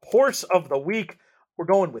Racing Horse of the Week. We're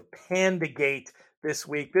going with Panda Gate this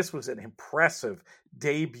week. This was an impressive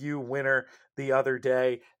debut winner the other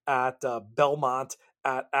day at Belmont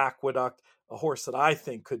at Aqueduct, a horse that I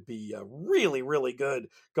think could be really, really good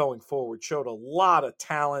going forward. Showed a lot of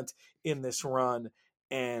talent in this run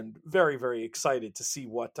and very, very excited to see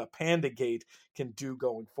what Panda Gate can do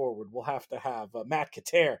going forward. We'll have to have Matt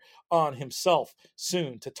Kater on himself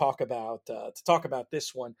soon to talk about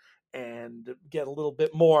this one and get a little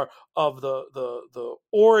bit more of the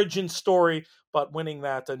origin story. But winning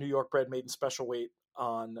that New York bred maiden special weight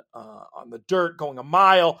on the dirt, going a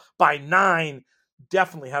mile by 9,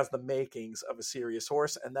 definitely has the makings of a serious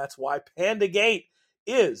horse, and that's why Panda Gate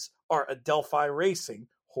is our Adelphi Racing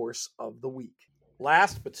Horse of the Week.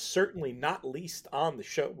 Last but certainly not least on the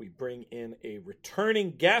show, we bring in a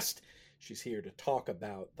returning guest. She's here to talk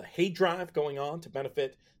about the hay drive going on to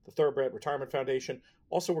benefit the Thoroughbred Retirement Foundation.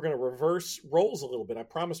 Also, we're going to reverse roles a little bit. I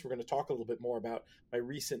promise we're going to talk a little bit more about my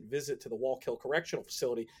recent visit to the Wallkill Correctional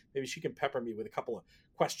Facility. Maybe she can pepper me with a couple of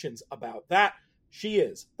questions about that. She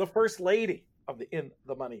is the first lady of the In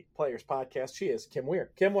the Money Players podcast. She is Kim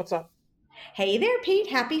Weir. Kim, what's up? Hey there, Pete.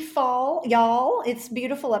 Happy fall, y'all. It's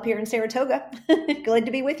beautiful up here in Saratoga. Glad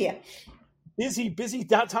to be with you. Busy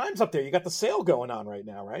times up there. You got the sale going on right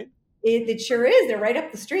now, right? It sure is. They're right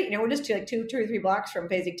up the street. We're just like two or three blocks from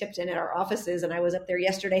Fasig-Tipton at our offices. And I was up there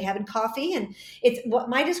yesterday having coffee. And it's what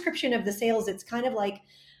my description of the sales. It's kind of like,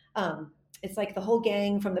 it's like the whole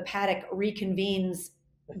gang from the paddock reconvenes,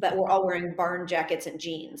 but we're all wearing barn jackets and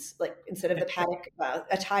jeans. Like instead of the paddock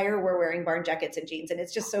attire, we're wearing barn jackets and jeans. And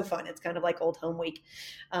it's just so fun. It's kind of like old home week.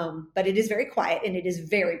 But it is very quiet and it is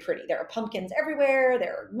very pretty. There are pumpkins everywhere.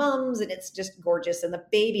 There are mums and it's just gorgeous. And the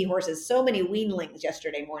baby horses, so many weanlings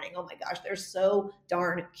yesterday morning. Oh my gosh, they're so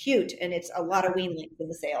darn cute. And it's a lot of weanlings in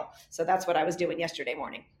the sale. So that's what I was doing yesterday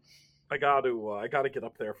morning. I got to get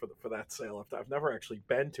up there for that sale. I've never actually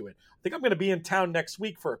been to it. I think I'm going to be in town next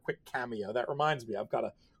week for a quick cameo. That reminds me, I've got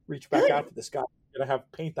to reach back out to this guy. I'm going to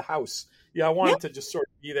have paint the house. Yeah, I wanted to just sort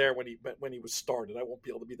of be there when he was started. I won't be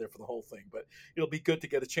able to be there for the whole thing, but it'll be good to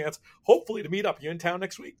get a chance, hopefully, to meet up. You in town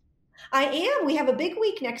next week? I am. We have a big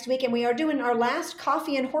week next week, and we are doing our last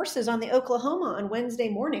Coffee and Horses on the Oklahoma on Wednesday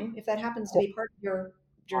morning. If that happens to be part of your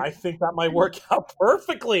I think that might work out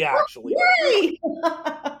perfectly, actually. Yay!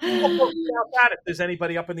 If there's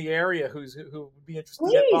anybody up in the area who would be interested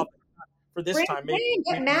in getting up for this time. Maybe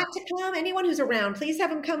get Matt to come. Anyone who's around, please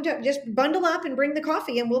have him come to just bundle up and bring the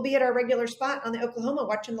coffee, and we'll be at our regular spot on the Oklahoma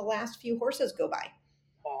watching the last few horses go by.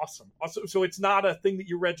 Awesome. So it's not a thing that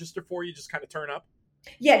you register for. You just kind of turn up?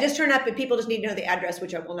 Yeah, just turn up, but people just need to know the address,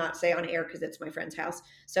 which I will not say on air because it's my friend's house.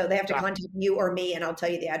 So they have to contact you or me, and I'll tell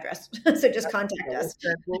you the address. So just contact us.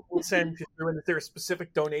 We'll send you. And if there's a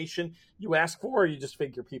specific donation you ask for, or you just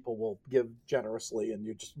figure people will give generously, and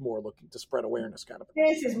you're just more looking to spread awareness, kind of.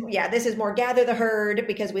 This is more gather the herd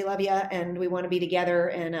because we love you and we want to be together,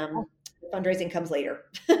 and fundraising comes later.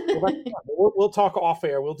 We'll talk off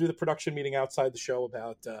air. We'll do the production meeting outside the show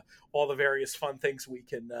about all the various fun things we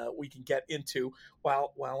can get into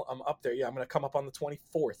while I'm up there. Yeah, I'm going to come up on the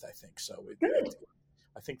 24th, I think. So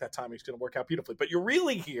I think that timing is going to work out beautifully. But you're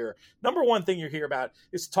really here. Number one thing you're here about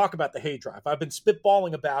is to talk about the hay drive. I've been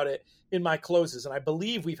spitballing about it in my closes, and I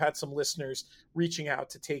believe we've had some listeners reaching out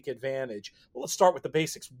to take advantage. Well, let's start with the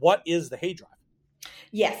basics. What is the hay drive?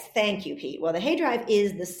 Yes, thank you, Pete. Well, the hay drive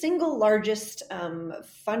is the single largest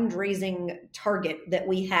fundraising target that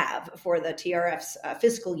we have for the TRF's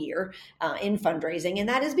fiscal year in fundraising. And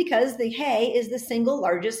that is because the hay is the single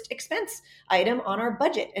largest expense item on our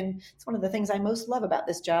budget. And it's one of the things I most love about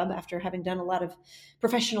this job after having done a lot of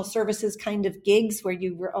professional services kind of gigs where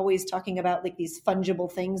you were always talking about like these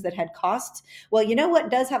fungible things that had costs. Well, you know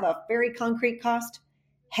what does have a very concrete cost?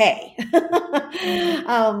 Hay.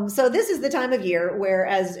 So this is the time of year where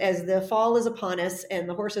as the fall is upon us and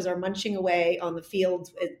the horses are munching away on the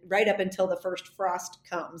fields right up until the first frost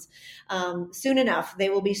comes, soon enough, they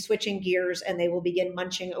will be switching gears and they will begin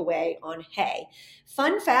munching away on hay.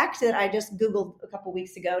 Fun fact that I just Googled a couple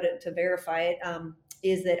weeks ago to verify it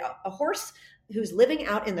is that a horse who's living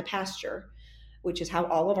out in the pasture, which is how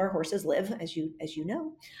all of our horses live, as you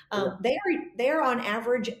know, they are on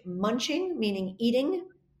average munching, meaning eating,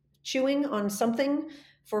 chewing on something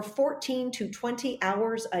for 14 to 20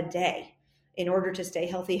 hours a day in order to stay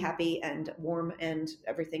healthy, happy, and warm and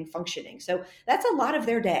everything functioning. So that's a lot of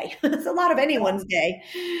their day. It's a lot of anyone's day.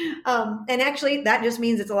 And actually, that just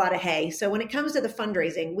means it's a lot of hay. So when it comes to the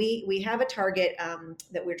fundraising, we have a target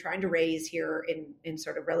that we're trying to raise here in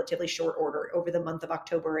sort of relatively short order over the month of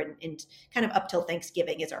October and kind of up till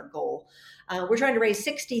Thanksgiving is our goal. We're trying to raise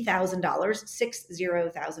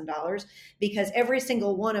 $60,000, because every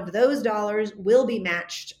single one of those dollars will be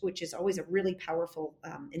matched, which is always a really powerful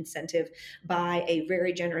incentive, by a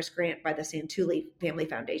very generous grant by the Santulli Family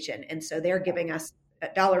Foundation. And so they're giving us a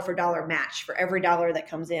dollar for dollar match for every dollar that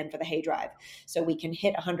comes in for the hay drive. So we can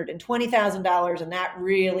hit $120,000. And that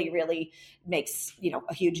really, really makes,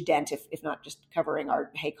 a huge dent, if not just covering our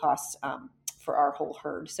hay costs for our whole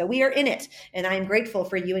herd. So we are in it, and I am grateful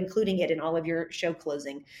for you including it in all of your show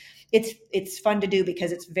closing. It's fun to do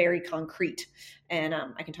because it's very concrete, and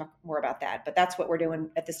I can talk more about that, but that's what we're doing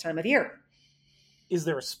at this time of year. Is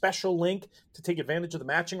there a special link to take advantage of the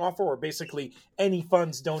matching offer, or basically any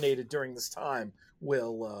funds donated during this time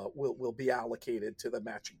will be allocated to the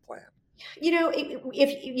matching plan?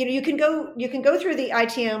 If you can go through the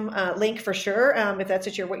ITM link for sure, if that's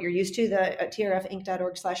what you're used to, the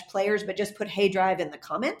trfinc.org/players, but just put hay drive in the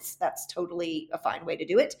comments. That's totally a fine way to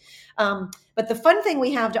do it. But the fun thing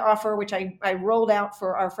we have to offer, which I rolled out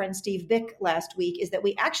for our friend Steve Bick last week, is that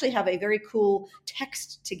we actually have a very cool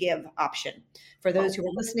text to give option for those who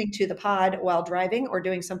are listening to the pod while driving or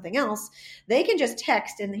doing something else. They can just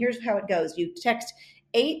text, and here's how it goes. You text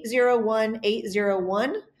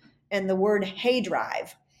 801-801 and the word hay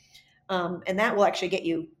drive. And that will actually get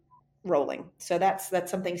you rolling. So that's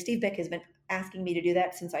something Steve Bick has been asking me to do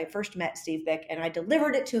that since I first met Steve Bick, and I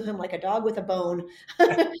delivered it to him like a dog with a bone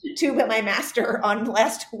to my master on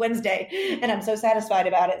last Wednesday. And I'm so satisfied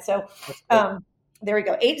about it. So there we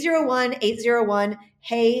go. 801-801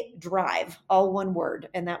 hay drive, all one word.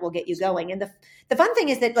 And that will get you going. And the fun thing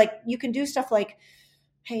is that you can do stuff like,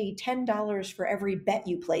 hey, $10 for every bet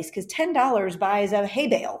you place, because $10 buys a hay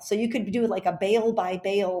bale. So you could do like a bale by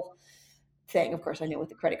bale thing. Of course, I know with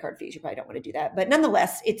the credit card fees, you probably don't want to do that. But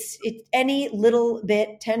nonetheless, it's any little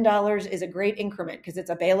bit, $10 is a great increment because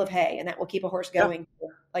it's a bale of hay, and that will keep a horse going for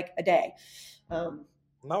like a day.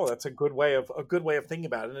 No, that's a good way of thinking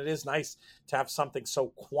about it. And it is nice to have something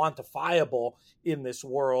so quantifiable in this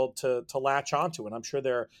world to latch onto. And I'm sure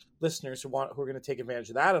there are listeners who are going to take advantage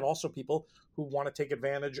of that, and also people who want to take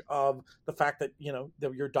advantage of the fact that,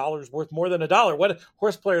 that your dollar is worth more than $1. What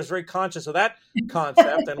horse player is very conscious of that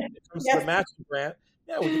concept. And when it comes to the matching grant,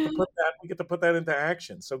 we get to put that into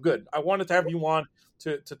action. So good. I wanted to have you on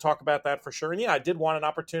to talk about that for sure. And I did want an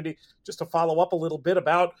opportunity just to follow up a little bit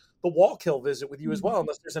about the Wallkill visit with you as well,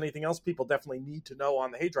 unless there's anything else people definitely need to know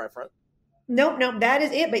on the hay drive front. Nope, that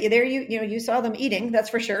is it. But there you saw them eating, that's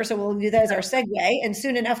for sure. So we'll do that as our segue. And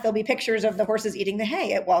soon enough, there'll be pictures of the horses eating the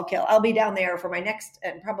hay at Wallkill. I'll be down there for my next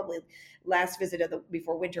and probably last visit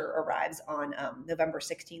before winter arrives on November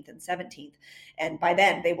 16th and 17th. And by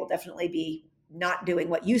then, they will definitely be not doing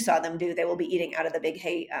what you saw them do. They will be eating out of the big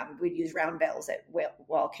hay. We'd use round bales at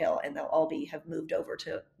Wallkill, and they'll all have moved over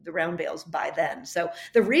to the round bales by then. So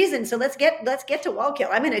let's get to Wallkill.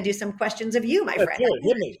 I'm going to do some questions of you, my friend.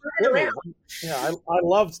 Hit me. Yeah,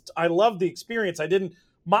 I loved the experience. I didn't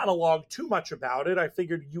monologue too much about it. I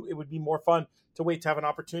figured it would be more fun to wait to have an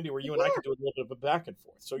opportunity where you and I could do a little bit of a back and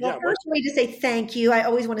forth. So well, first, I need to say thank you. I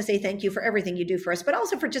always want to say thank you for everything you do for us, but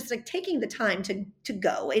also for just like taking the time to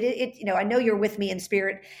go. I know you're with me in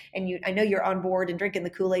spirit, and I know you're on board and drinking the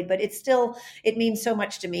Kool-Aid, but it means so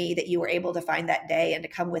much to me that you were able to find that day and to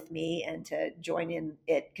come with me and to join in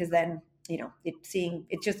it, because then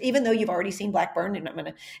even though you've already seen Blackburn,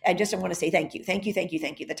 and I just want to say thank you.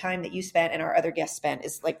 The time that you spent and our other guests spent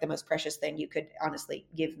is like the most precious thing you could honestly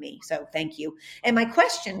give me. So thank you. And my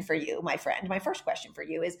question for you, my friend, my first question for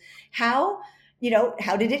you is how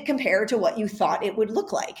did it compare to what you thought it would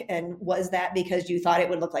look like? And was that because you thought it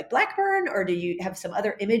would look like Blackburn, or do you have some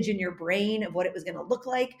other image in your brain of what it was going to look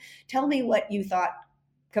like? Tell me what you thought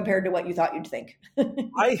compared to what you thought you'd think.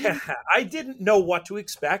 I didn't know what to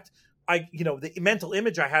expect. The mental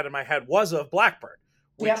image I had in my head was of Blackburn,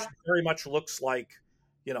 which very much looks like,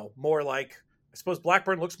 more like, I suppose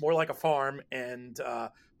Blackburn looks more like a farm. And,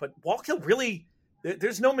 but Wallkill really,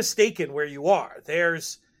 there's no mistaking where you are.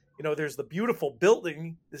 There's the beautiful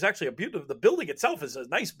building. There's actually the building itself is a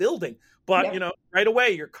nice building, but, right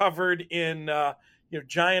away you're covered in,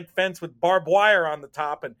 giant fence with barbed wire on the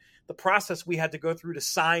top. And the process we had to go through to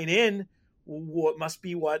sign in what must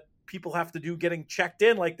be what people have to do getting checked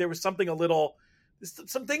in. Like there was some things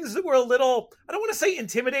that were a little, I don't want to say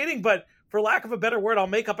intimidating, but for lack of a better word, I'll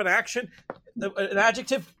make up an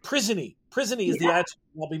adjective, prisony. Prisony is the adjective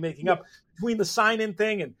I'll be making up between the sign-in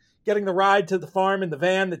thing and getting the ride to the farm in the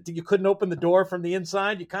van that you couldn't open the door from the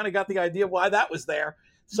inside. You kind of got the idea why that was there.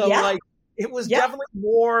 So it was definitely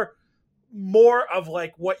more of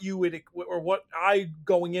like what you would, or what I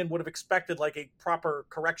going in would have expected, like a proper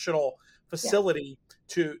correctional facility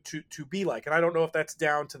to be like. And I don't know if that's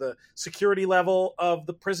down to the security level of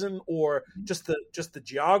the prison or just the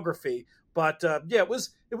geography, but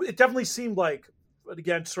it definitely seemed like, but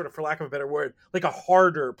again, sort of for lack of a better word, like a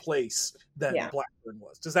harder place than Blackburn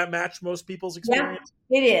was. Does that match most people's experience?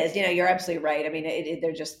 Yeah, it is. You're absolutely right. I mean,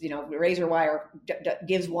 they're just, razor wire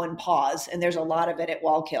gives one pause, and there's a lot of it at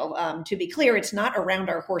Wallkill. To be clear, it's not around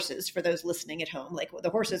our horses for those listening at home. Like the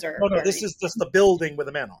horses are. No, this is just the building with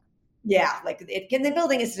a man on. Yeah, the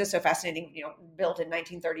building is just so fascinating. Built in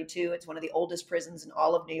 1932. It's one of the oldest prisons in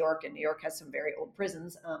all of New York, and New York has some very old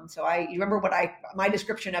prisons. You remember my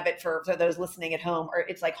description of it for those listening at home, or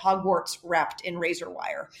it's like Hogwarts wrapped in razor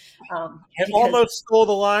wire. I almost stole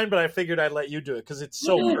the line, but I figured I'd let you do it because it's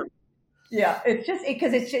so perfect. Yeah, it's just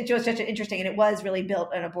because it's just such an interesting, and it was really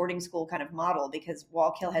built in a boarding school kind of model, because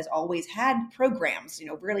Wallkill has always had programs,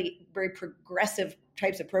 really very progressive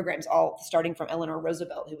types of programs, all starting from Eleanor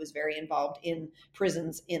Roosevelt, who was very involved in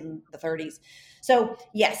prisons in the 30s. So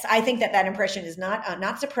yes, I think that impression is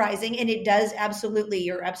not surprising, and it does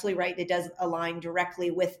you're absolutely right. It does align directly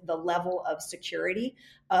with the level of security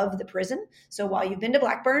of the prison. So while you've been to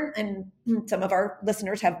Blackburn, and some of our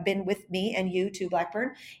listeners have been with me and you to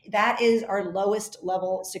Blackburn, that is our lowest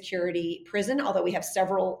level security prison, although we have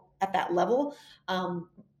several at that level.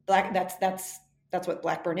 That's what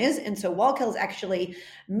Blackburn is. And so Wallkill is actually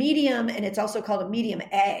medium, and it's also called a medium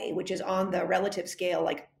A, which is on the relative scale,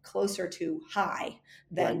 like closer to high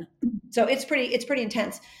than. Right. So it's pretty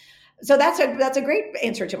intense. So that's a great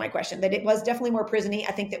answer to my question, that it was definitely more prisony.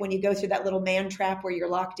 I think that when you go through that little man trap where you're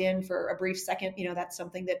locked in for a brief second, that's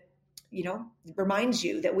something that, reminds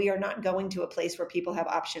you that we are not going to a place where people have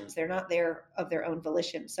options. They're not there of their own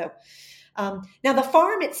volition. So now the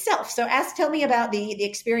farm itself. So tell me about the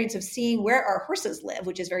experience of seeing where our horses live,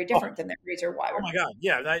 which is very different than the razor wire. Oh my God.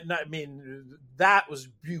 Yeah. I mean, that was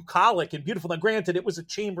bucolic and beautiful. Now, granted, it was a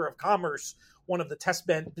Chamber of Commerce, one of the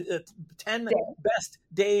 10 best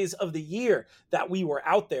days of the year that we were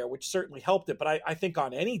out there, which certainly helped it. But I think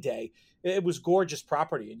on any day, it was gorgeous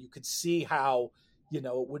property, and you could see how,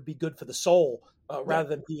 it would be good for the soul rather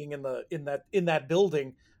than being in that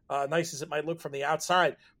building. Nice as it might look from the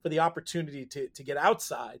outside, for the opportunity to get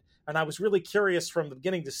outside. And I was really curious from the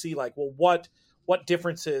beginning to see, like, well, what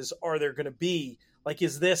differences are there going to be? Like,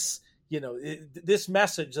 is this, this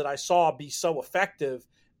message that I saw be so effective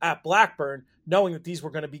at Blackburn, knowing that these were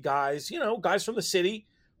going to be guys, guys from the city,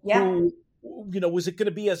 who, was it going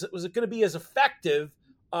to be as effective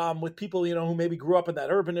with people, who maybe grew up in that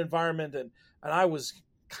urban environment? And I was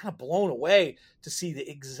kind of blown away to see the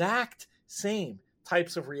exact same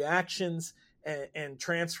types of reactions and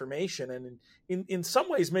transformation, and in some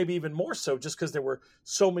ways maybe even more so, just because there were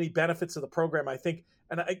so many benefits of the program, I think,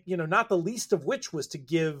 and not the least of which was to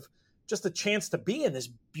give just a chance to be in this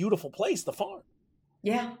beautiful place, the farm.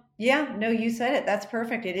 Yeah. Yeah. No, you said it. That's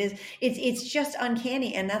perfect. It is. It's just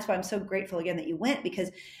uncanny. And that's why I'm so grateful again that you went,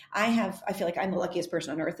 because I feel like I'm the luckiest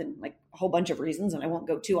person on earth in like a whole bunch of reasons. And I won't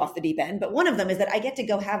go too off the deep end, but one of them is that I get to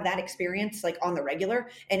go have that experience like on the regular.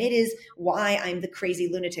 And it is why I'm the crazy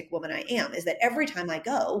lunatic woman I am, is that every time I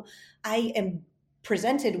go, I am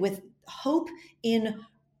presented with hope in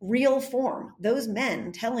real form. Those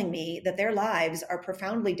men telling me that their lives are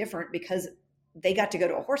profoundly different because they got to go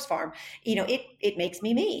to a horse farm, it makes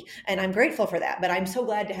me, and I'm grateful for that. But I'm so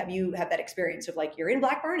glad to have you have that experience of like, you're in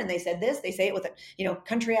Blackburn and they said this, they say it with a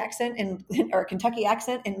country accent and or a Kentucky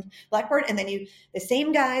accent in Blackburn, and then the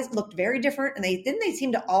same guys looked very different, and they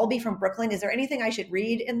seem to all be from Brooklyn. Is there anything I should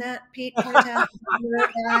read in that, Pete? There were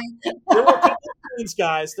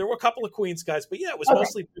There were a couple of Queens guys, but yeah, it was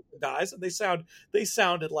mostly guys, and they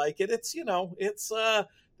sounded like it. It's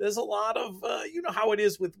there's a lot of how it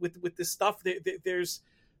is with this stuff. There's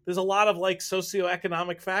a lot of like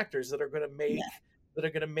socioeconomic factors that are going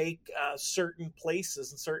to make certain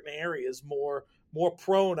places and certain areas more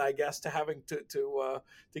prone, I guess, to having to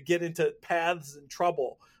get into paths and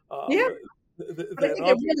trouble. Yeah. But I think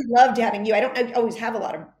I really loved having you. I always have a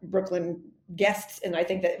lot of Brooklyn guests, and I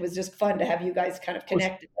think that it was just fun to have you guys kind of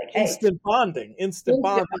connected. Like, hey, instant bonding,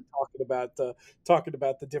 talking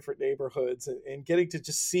about the different neighborhoods and getting to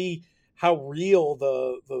just see how real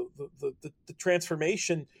the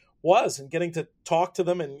transformation was, and getting to talk to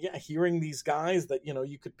them, and hearing these guys that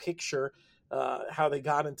you could picture how they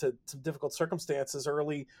got into some difficult circumstances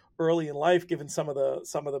early in life, given some of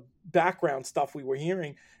the background stuff we were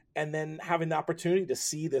hearing, and then having the opportunity to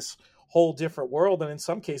see this whole different world, and in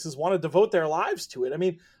some cases want to devote their lives to it. I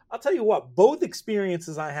mean, I'll tell you what, both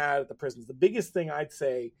experiences I had at the prisons, the biggest thing I'd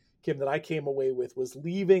say, Kim, that I came away with was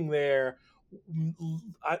leaving there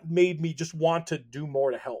made me just want to do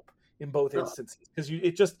more to help in both instances, because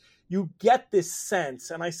you get this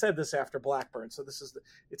sense, and I said this after Blackburn, so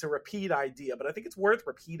it's a repeat idea, but I think it's worth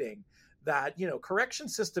repeating, that correction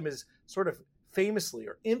system is sort of famously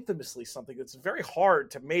or infamously something that's very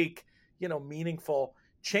hard to make meaningful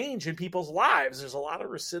change in people's lives. There's a lot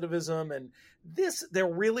of recidivism, and there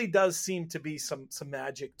really does seem to be some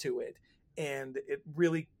magic to it, and it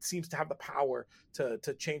really seems to have the power to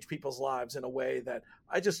change people's lives in a way that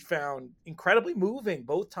I just found incredibly moving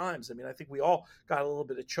both times. I mean, I think we all got a little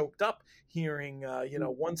bit of choked up hearing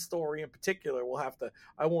one story in particular.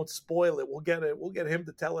 I won't spoil it. We'll get him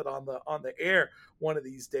to tell it on the air one of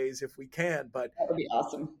these days if we can, but that would be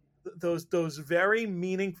awesome. Those very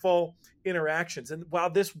meaningful interactions. And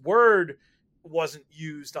while this word wasn't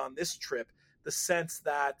used on this trip, the sense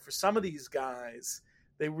that for some of these guys,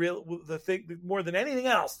 the thing more than anything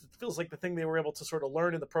else, it feels like the thing they were able to sort of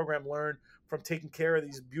learn in the program, learn from taking care of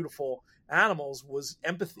these beautiful animals, was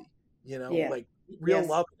empathy, like real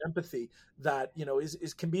love and empathy that,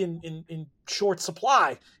 is can be in short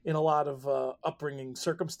supply in a lot of upbringing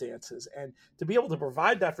circumstances. And to be able to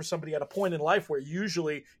provide that for somebody at a point in life where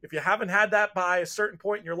usually if you haven't had that by a certain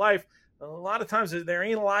point in your life, a lot of times there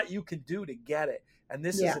ain't a lot you can do to get it. And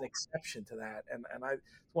this is an exception to that. And it's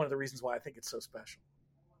one of the reasons why I think it's so special.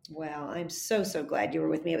 Well, I'm so glad you were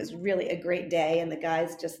with me. It was really a great day, and the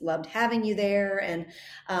guys just loved having you there. And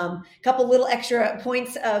a couple little extra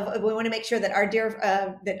points we want to make sure that our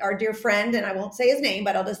dear friend, and I won't say his name,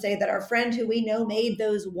 but I'll just say that our friend who we know made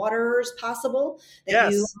those waters possible,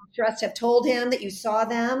 that you trust have told him that you saw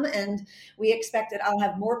them, and we expect that I'll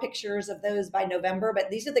have more pictures of those by November. But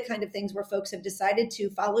these are the kind of things where folks have decided to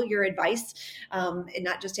follow your advice, and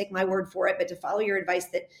not just take my word for it, but to follow your advice,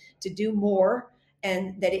 that to do more,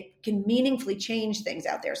 and that it can meaningfully change things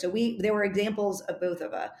out there. So there were examples of both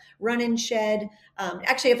of a run-in shed.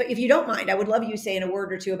 Actually, if you don't mind, I would love you saying a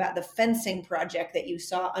word or two about the fencing project that you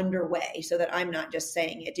saw underway, so that I'm not just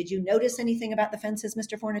saying it. Did you notice anything about the fences,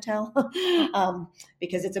 Mr. Fornatale?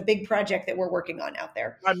 Because it's a big project that we're working on out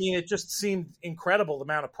there. I mean, it just seemed incredible the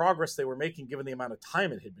amount of progress they were making, given the amount of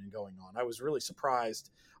time it had been going on. I was really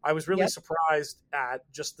surprised. Surprised at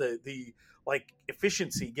just the like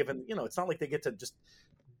efficiency, given, it's not like they get to just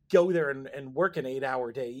go there and work an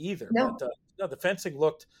 8-hour day either. No. But the fencing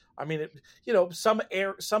looked, I mean,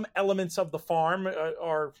 some elements of the farm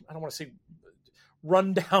are, I don't want to say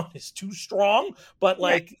rundown is too strong, but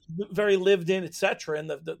very lived in, etc. And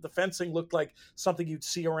the fencing looked like something you'd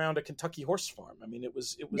see around a Kentucky horse farm. I mean, it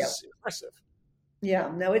was impressive.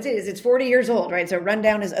 Yeah, no, it is. It's 40 years old, right? So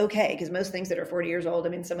rundown is okay because most things that are 40 years old, I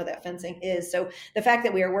mean, some of that fencing is. So the fact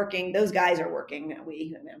that we are working, those guys are working. I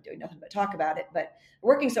mean, I'm doing nothing but talk about it, but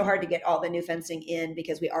working so hard to get all the new fencing in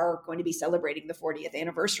because we are going to be celebrating the 40th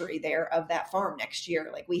anniversary there of that farm next year.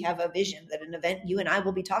 Like we have a vision that an event you and I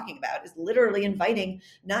will be talking about is literally inviting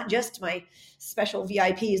not just my special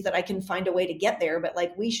VIPs that I can find a way to get there, but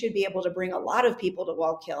like we should be able to bring a lot of people to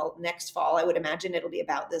Wallkill next fall. I would imagine it'll be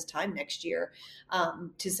about this time next year.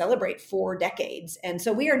 To celebrate 4 decades. And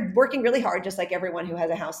so we are working really hard, just like everyone who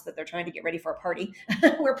has a house that they're trying to get ready for a party.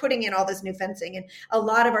 We're putting in all this new fencing. And a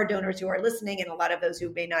lot of our donors who are listening and a lot of those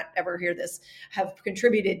who may not ever hear this have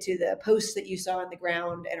contributed to the posts that you saw on the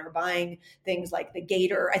ground and are buying things like the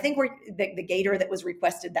gator. I think the gator that was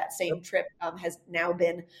requested that same trip has now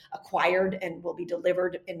been acquired and will be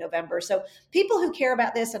delivered in November. So people who care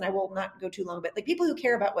about this, and I will not go too long, but like people who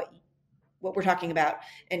care about what we're talking about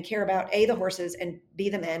and care about A, the horses and B,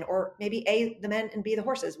 the men, or maybe A, the men and B, the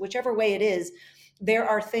horses, whichever way it is, there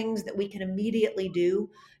are things that we can immediately do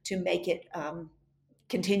to make it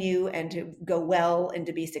continue and to go well and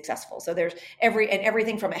to be successful. So there's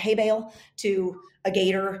everything from a hay bale to a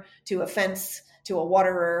gator to a fence to a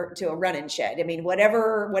waterer to a run-in shed. I mean,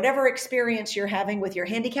 whatever experience you're having with your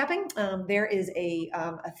handicapping, there is a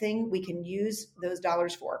thing we can use those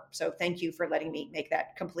dollars for. So thank you for letting me make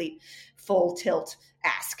that complete full tilt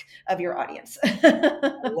ask of your audience.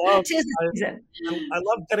 I love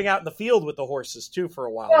getting out in the field with the horses too for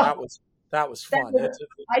a while. Oh. That was fun.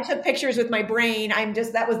 I took pictures with my brain.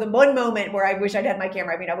 That was the one moment where I wish I'd had my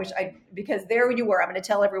camera. I mean, because there you were. I'm going to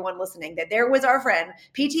tell everyone listening that there was our friend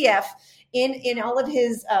PTF in all of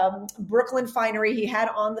his Brooklyn finery. He had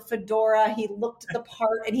on the fedora. He looked the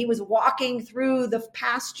part, and he was walking through the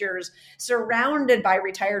pastures surrounded by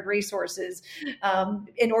retired racehorses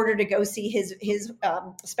in order to go see his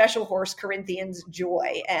special horse, Corinthians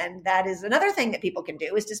Joy. And that is another thing that people can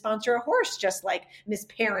do, is to sponsor a horse, just like Miss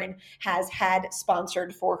Perrin has had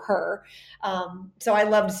sponsored for her. So I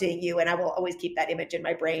loved seeing you, and I will always keep that image in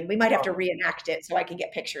my brain. We might have to reenact it so I can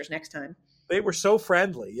get pictures next time. They were so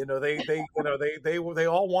friendly, they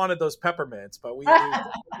all wanted those peppermints, but we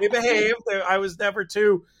behaved. I was never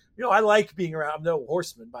too, I like being around. I'm no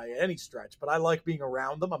horseman by any stretch, but I like being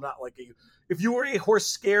around them. I'm not like if you were a horse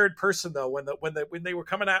scared person though, when they were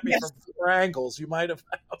coming at me from 4 angles, you might have.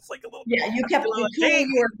 I was like a little. Yeah,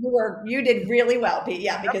 you did really well, Pete.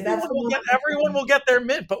 Yeah, because everyone will get their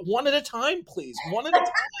mint, but one at a time, please, one at a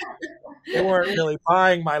time. They weren't really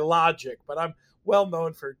buying my logic, but I'm well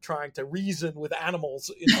known for trying to reason with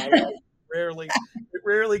animals in my life. It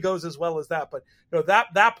rarely goes as well as that, but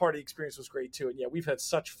that party experience was great too. And yeah, we've had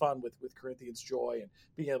such fun with Corinthians Joy and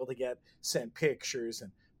being able to get sent pictures.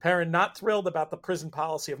 And Perrin not thrilled about the prison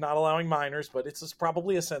policy of not allowing minors, but it's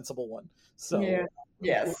probably a sensible one. So yeah.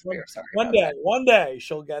 Yes, one day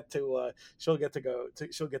she'll get to go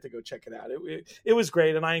check it out. It was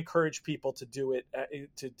great, and I encourage people to do it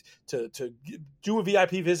to do a VIP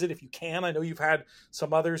visit if you can. I know you've had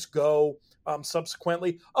some others go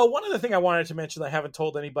subsequently. Oh, one other thing I wanted to mention that I haven't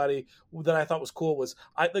told anybody that I thought was cool was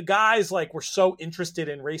the guys were so interested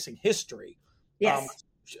in racing history. Yes.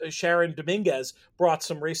 Sharon Dominguez brought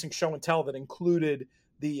some racing show and tell that included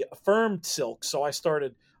the affirmed silk. So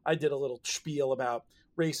I did a little spiel about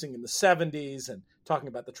racing in the 70s and talking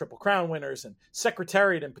about the Triple Crown winners, and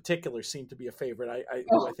Secretariat in particular seemed to be a favorite. I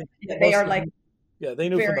think they are they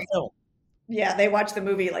knew from the film. Yeah, they watch the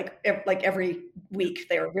movie like every week.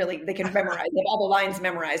 They can memorize. They have all the lines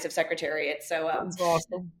memorized of Secretariat. So that's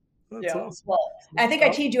awesome. That's awesome. Well, I think I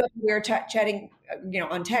teed you up when we were chatting,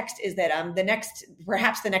 on text, is that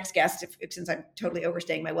perhaps the next guest, since I'm totally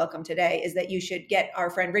overstaying my welcome today, is that you should get our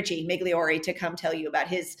friend Richie Migliori to come tell you about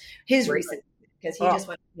his recent, because he just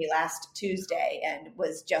went to me last Tuesday and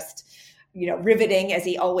was just, riveting as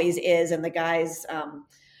he always is. And the guys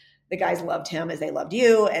loved him as they loved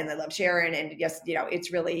you, and they loved Sharon. And just,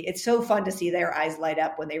 it's so fun to see their eyes light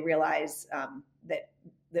up when they realize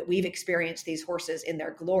that we've experienced these horses in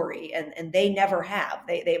their glory, and they never have.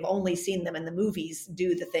 They've only seen them in the movies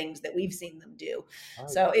do the things that we've seen them do. Oh,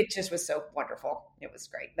 so it just was so wonderful. It was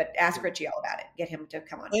great. But ask Richie all about it. Get him to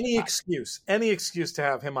come on. Any excuse to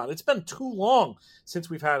have him on. It's been too long since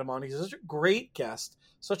we've had him on. He's such a great guest,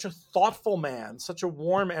 such a thoughtful man, such a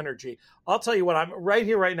warm energy. I'll tell you what, I'm right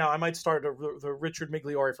here, right now. I might start the Richard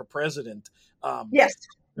Migliori for president. Yes.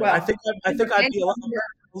 Well, I think I'd be a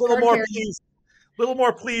little more pleased. A little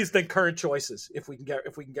more pleased than current choices if we can get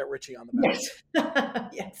Richie on the ballot.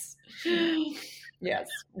 Yes.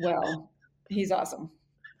 Well, he's awesome.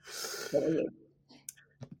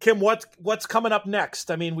 Kim, what's coming up next?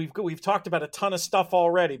 I mean, we've talked about a ton of stuff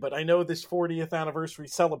already, but I know this 40th anniversary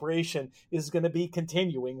celebration is going to be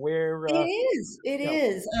continuing. It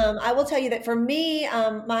is. I will tell you that for me,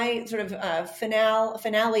 my sort of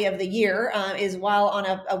finale of the year is while on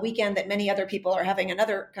a weekend that many other people are having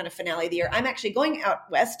another kind of finale of the year. I'm actually going out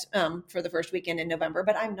west for the first weekend in November,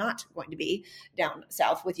 but I'm not going to be down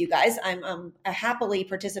south with you guys. I'm happily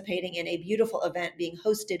participating in a beautiful event being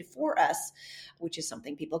hosted for us, which is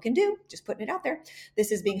something people can do, just putting it out there. This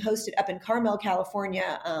is being hosted up in Carmel,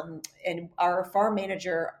 California, and our farm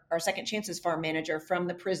manager, our Second Chances farm manager from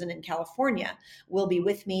the prison in California, will be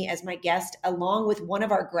with me as my guest, along with one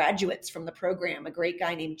of our graduates from the program, a great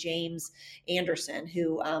guy named James Anderson,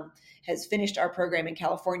 who has finished our program in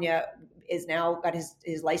California, is now got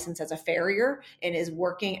his license as a farrier and is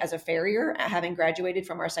working as a farrier, having graduated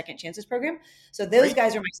from our Second Chances program. So those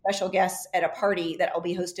guys are my special guests at a party that will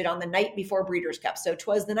be hosted on the night before Breeders' Cup. So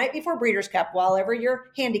 'twas the night before Breeders' Cup, while ever you're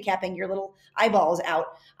handicapping your little eyeballs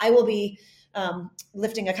out, I will be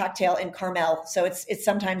lifting a cocktail in Carmel. So it's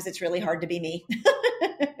sometimes it's really hard to be me.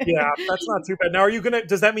 Yeah, that's not too bad. Now,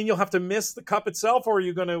 does that mean you'll have to miss the cup itself, or are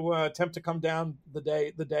you going to attempt to come down the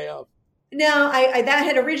day of? No, I that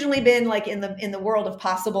had originally been like in the world of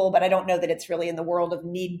possible, but I don't know that it's really in the world of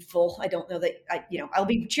needful. I don't know that I'll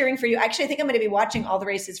be cheering for you. Actually, I think I'm going to be watching all the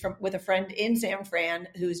races with a friend in San Fran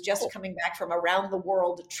who's just coming back from around the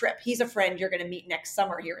world trip. He's a friend you're going to meet next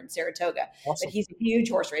summer here in Saratoga. Awesome. But he's a huge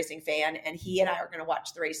horse racing fan, and he and I are going to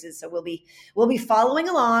watch the races. So we'll be following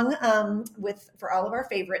along for all of our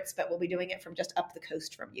favorites, but we'll be doing it from just up the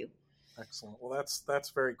coast from you. Excellent. Well, that's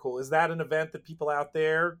very cool. Is that an event that people out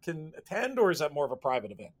there can attend, or is that more of a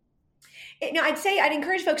private event? I'd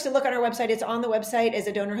encourage folks to look on our website. It's on the website as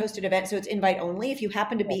a donor-hosted event, so it's invite only. If you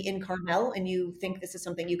happen to be in Carmel and you think this is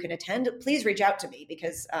something you can attend, please reach out to me,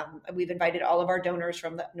 because we've invited all of our donors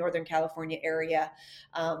from the Northern California area.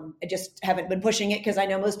 I just haven't been pushing it because I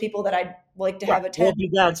know most people that I'd like to have attend. We'll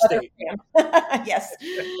be downstate. Yes.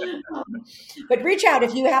 But reach out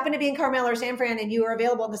if you happen to be in Carmel or San Fran and you are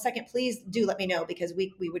available on the 2nd. Please do let me know, because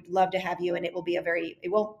we would love to have you, and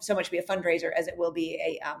it won't so much be a fundraiser as it will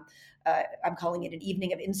be I'm calling it an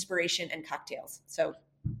evening of inspiration and cocktails. So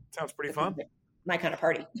sounds pretty fun. My kind of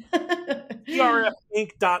party.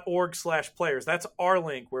 TRFinc.org/players. That's our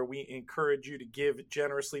link where we encourage you to give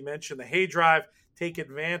generously. Mention the Hay Drive. Take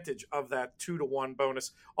advantage of that 2-to-1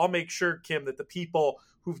 bonus. I'll make sure, Kim, that the people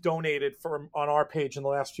who've donated on our page in the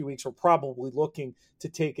last few weeks are probably looking to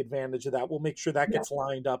take advantage of that. We'll make sure that gets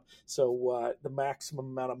lined up so the maximum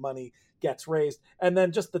amount of money gets raised. And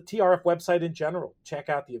then just the TRF website in general. Check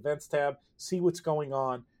out the events tab, see what's going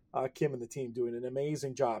on. Kim and the team doing an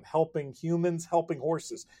amazing job helping humans, helping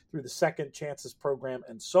horses through the Second Chances program,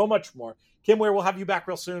 and so much more. Kim Ware, we'll have you back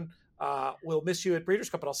real soon. We'll miss you at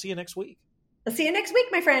Breeders' Cup, but I'll see you next week. I'll see you next week,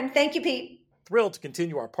 my friend. Thank you, Pete. Thrilled to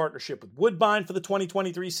continue our partnership with Woodbine for the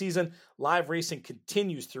 2023 season. Live racing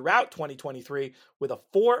continues throughout 2023 with a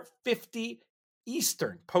 4:50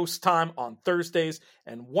 Eastern post time on Thursdays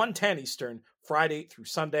and 1:10 Eastern Friday through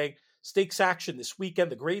Sunday. Stakes action this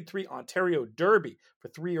weekend, the Grade 3 Ontario Derby for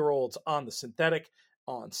 3-year-olds on the synthetic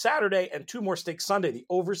on Saturday, and 2 more stakes Sunday, the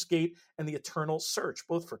Overskate and the Eternal Search,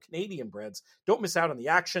 both for Canadian breds. Don't miss out on the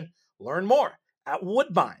action. Learn more at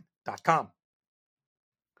woodbine.com.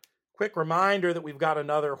 Quick reminder that we've got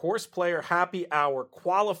another Horse Player Happy Hour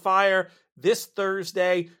qualifier this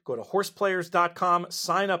Thursday. Go to horseplayers.com,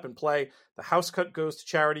 sign up and play. The house cut goes to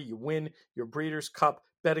charity. You win your Breeders' Cup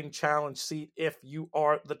betting challenge seat if you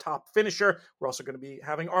are the top finisher. We're also going to be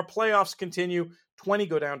having our playoffs continue. 20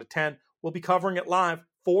 go down to 10. We'll be covering it live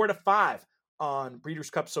 4 to 5 on Breeders'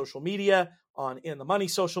 Cup social media, on In the Money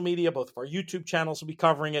social media. Both of our YouTube channels will be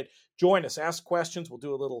covering it. Join us, ask questions. We'll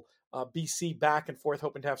do a little BC back and forth,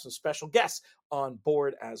 hoping to have some special guests on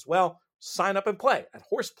board as well. Sign up and play at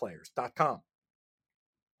horseplayers.com.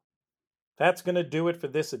 That's going to do it for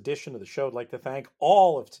this edition of the show. I'd like to thank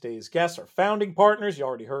all of today's guests, our founding partners. You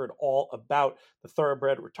already heard all about the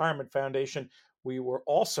Thoroughbred Retirement Foundation. We were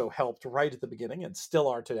also helped right at the beginning, and still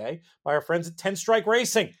are today, by our friends at 10 Strike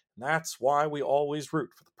Racing. And that's why we always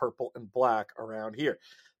root for the purple and black around here.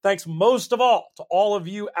 Thanks most of all to all of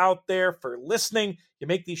you out there for listening. You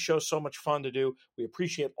make these shows so much fun to do. We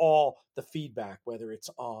appreciate all the feedback, whether it's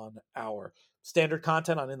on our standard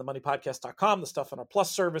content on inthemoneypodcast.com, the stuff on our Plus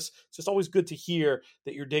service. It's just always good to hear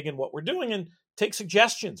that you're digging what we're doing, and take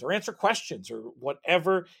suggestions or answer questions or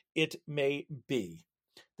whatever it may be.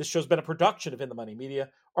 This show's been a production of In the Money Media.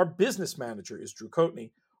 Our business manager is Drew Coatney.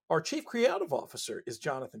 Our chief creative officer is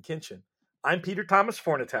Jonathan Kinchin. I'm Peter Thomas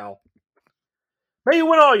Fornatale. May you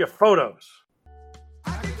win all your photos.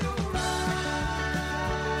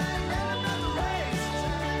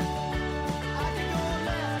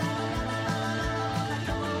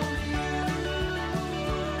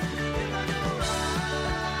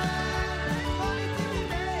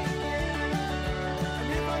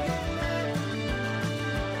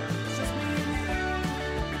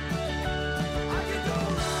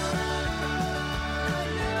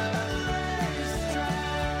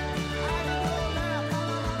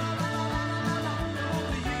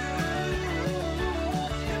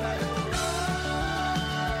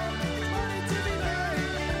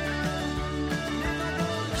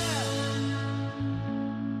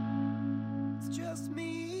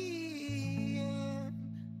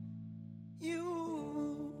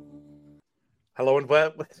 Hello and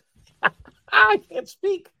well. I can't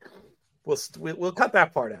speak. We'll cut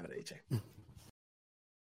that part out, AJ.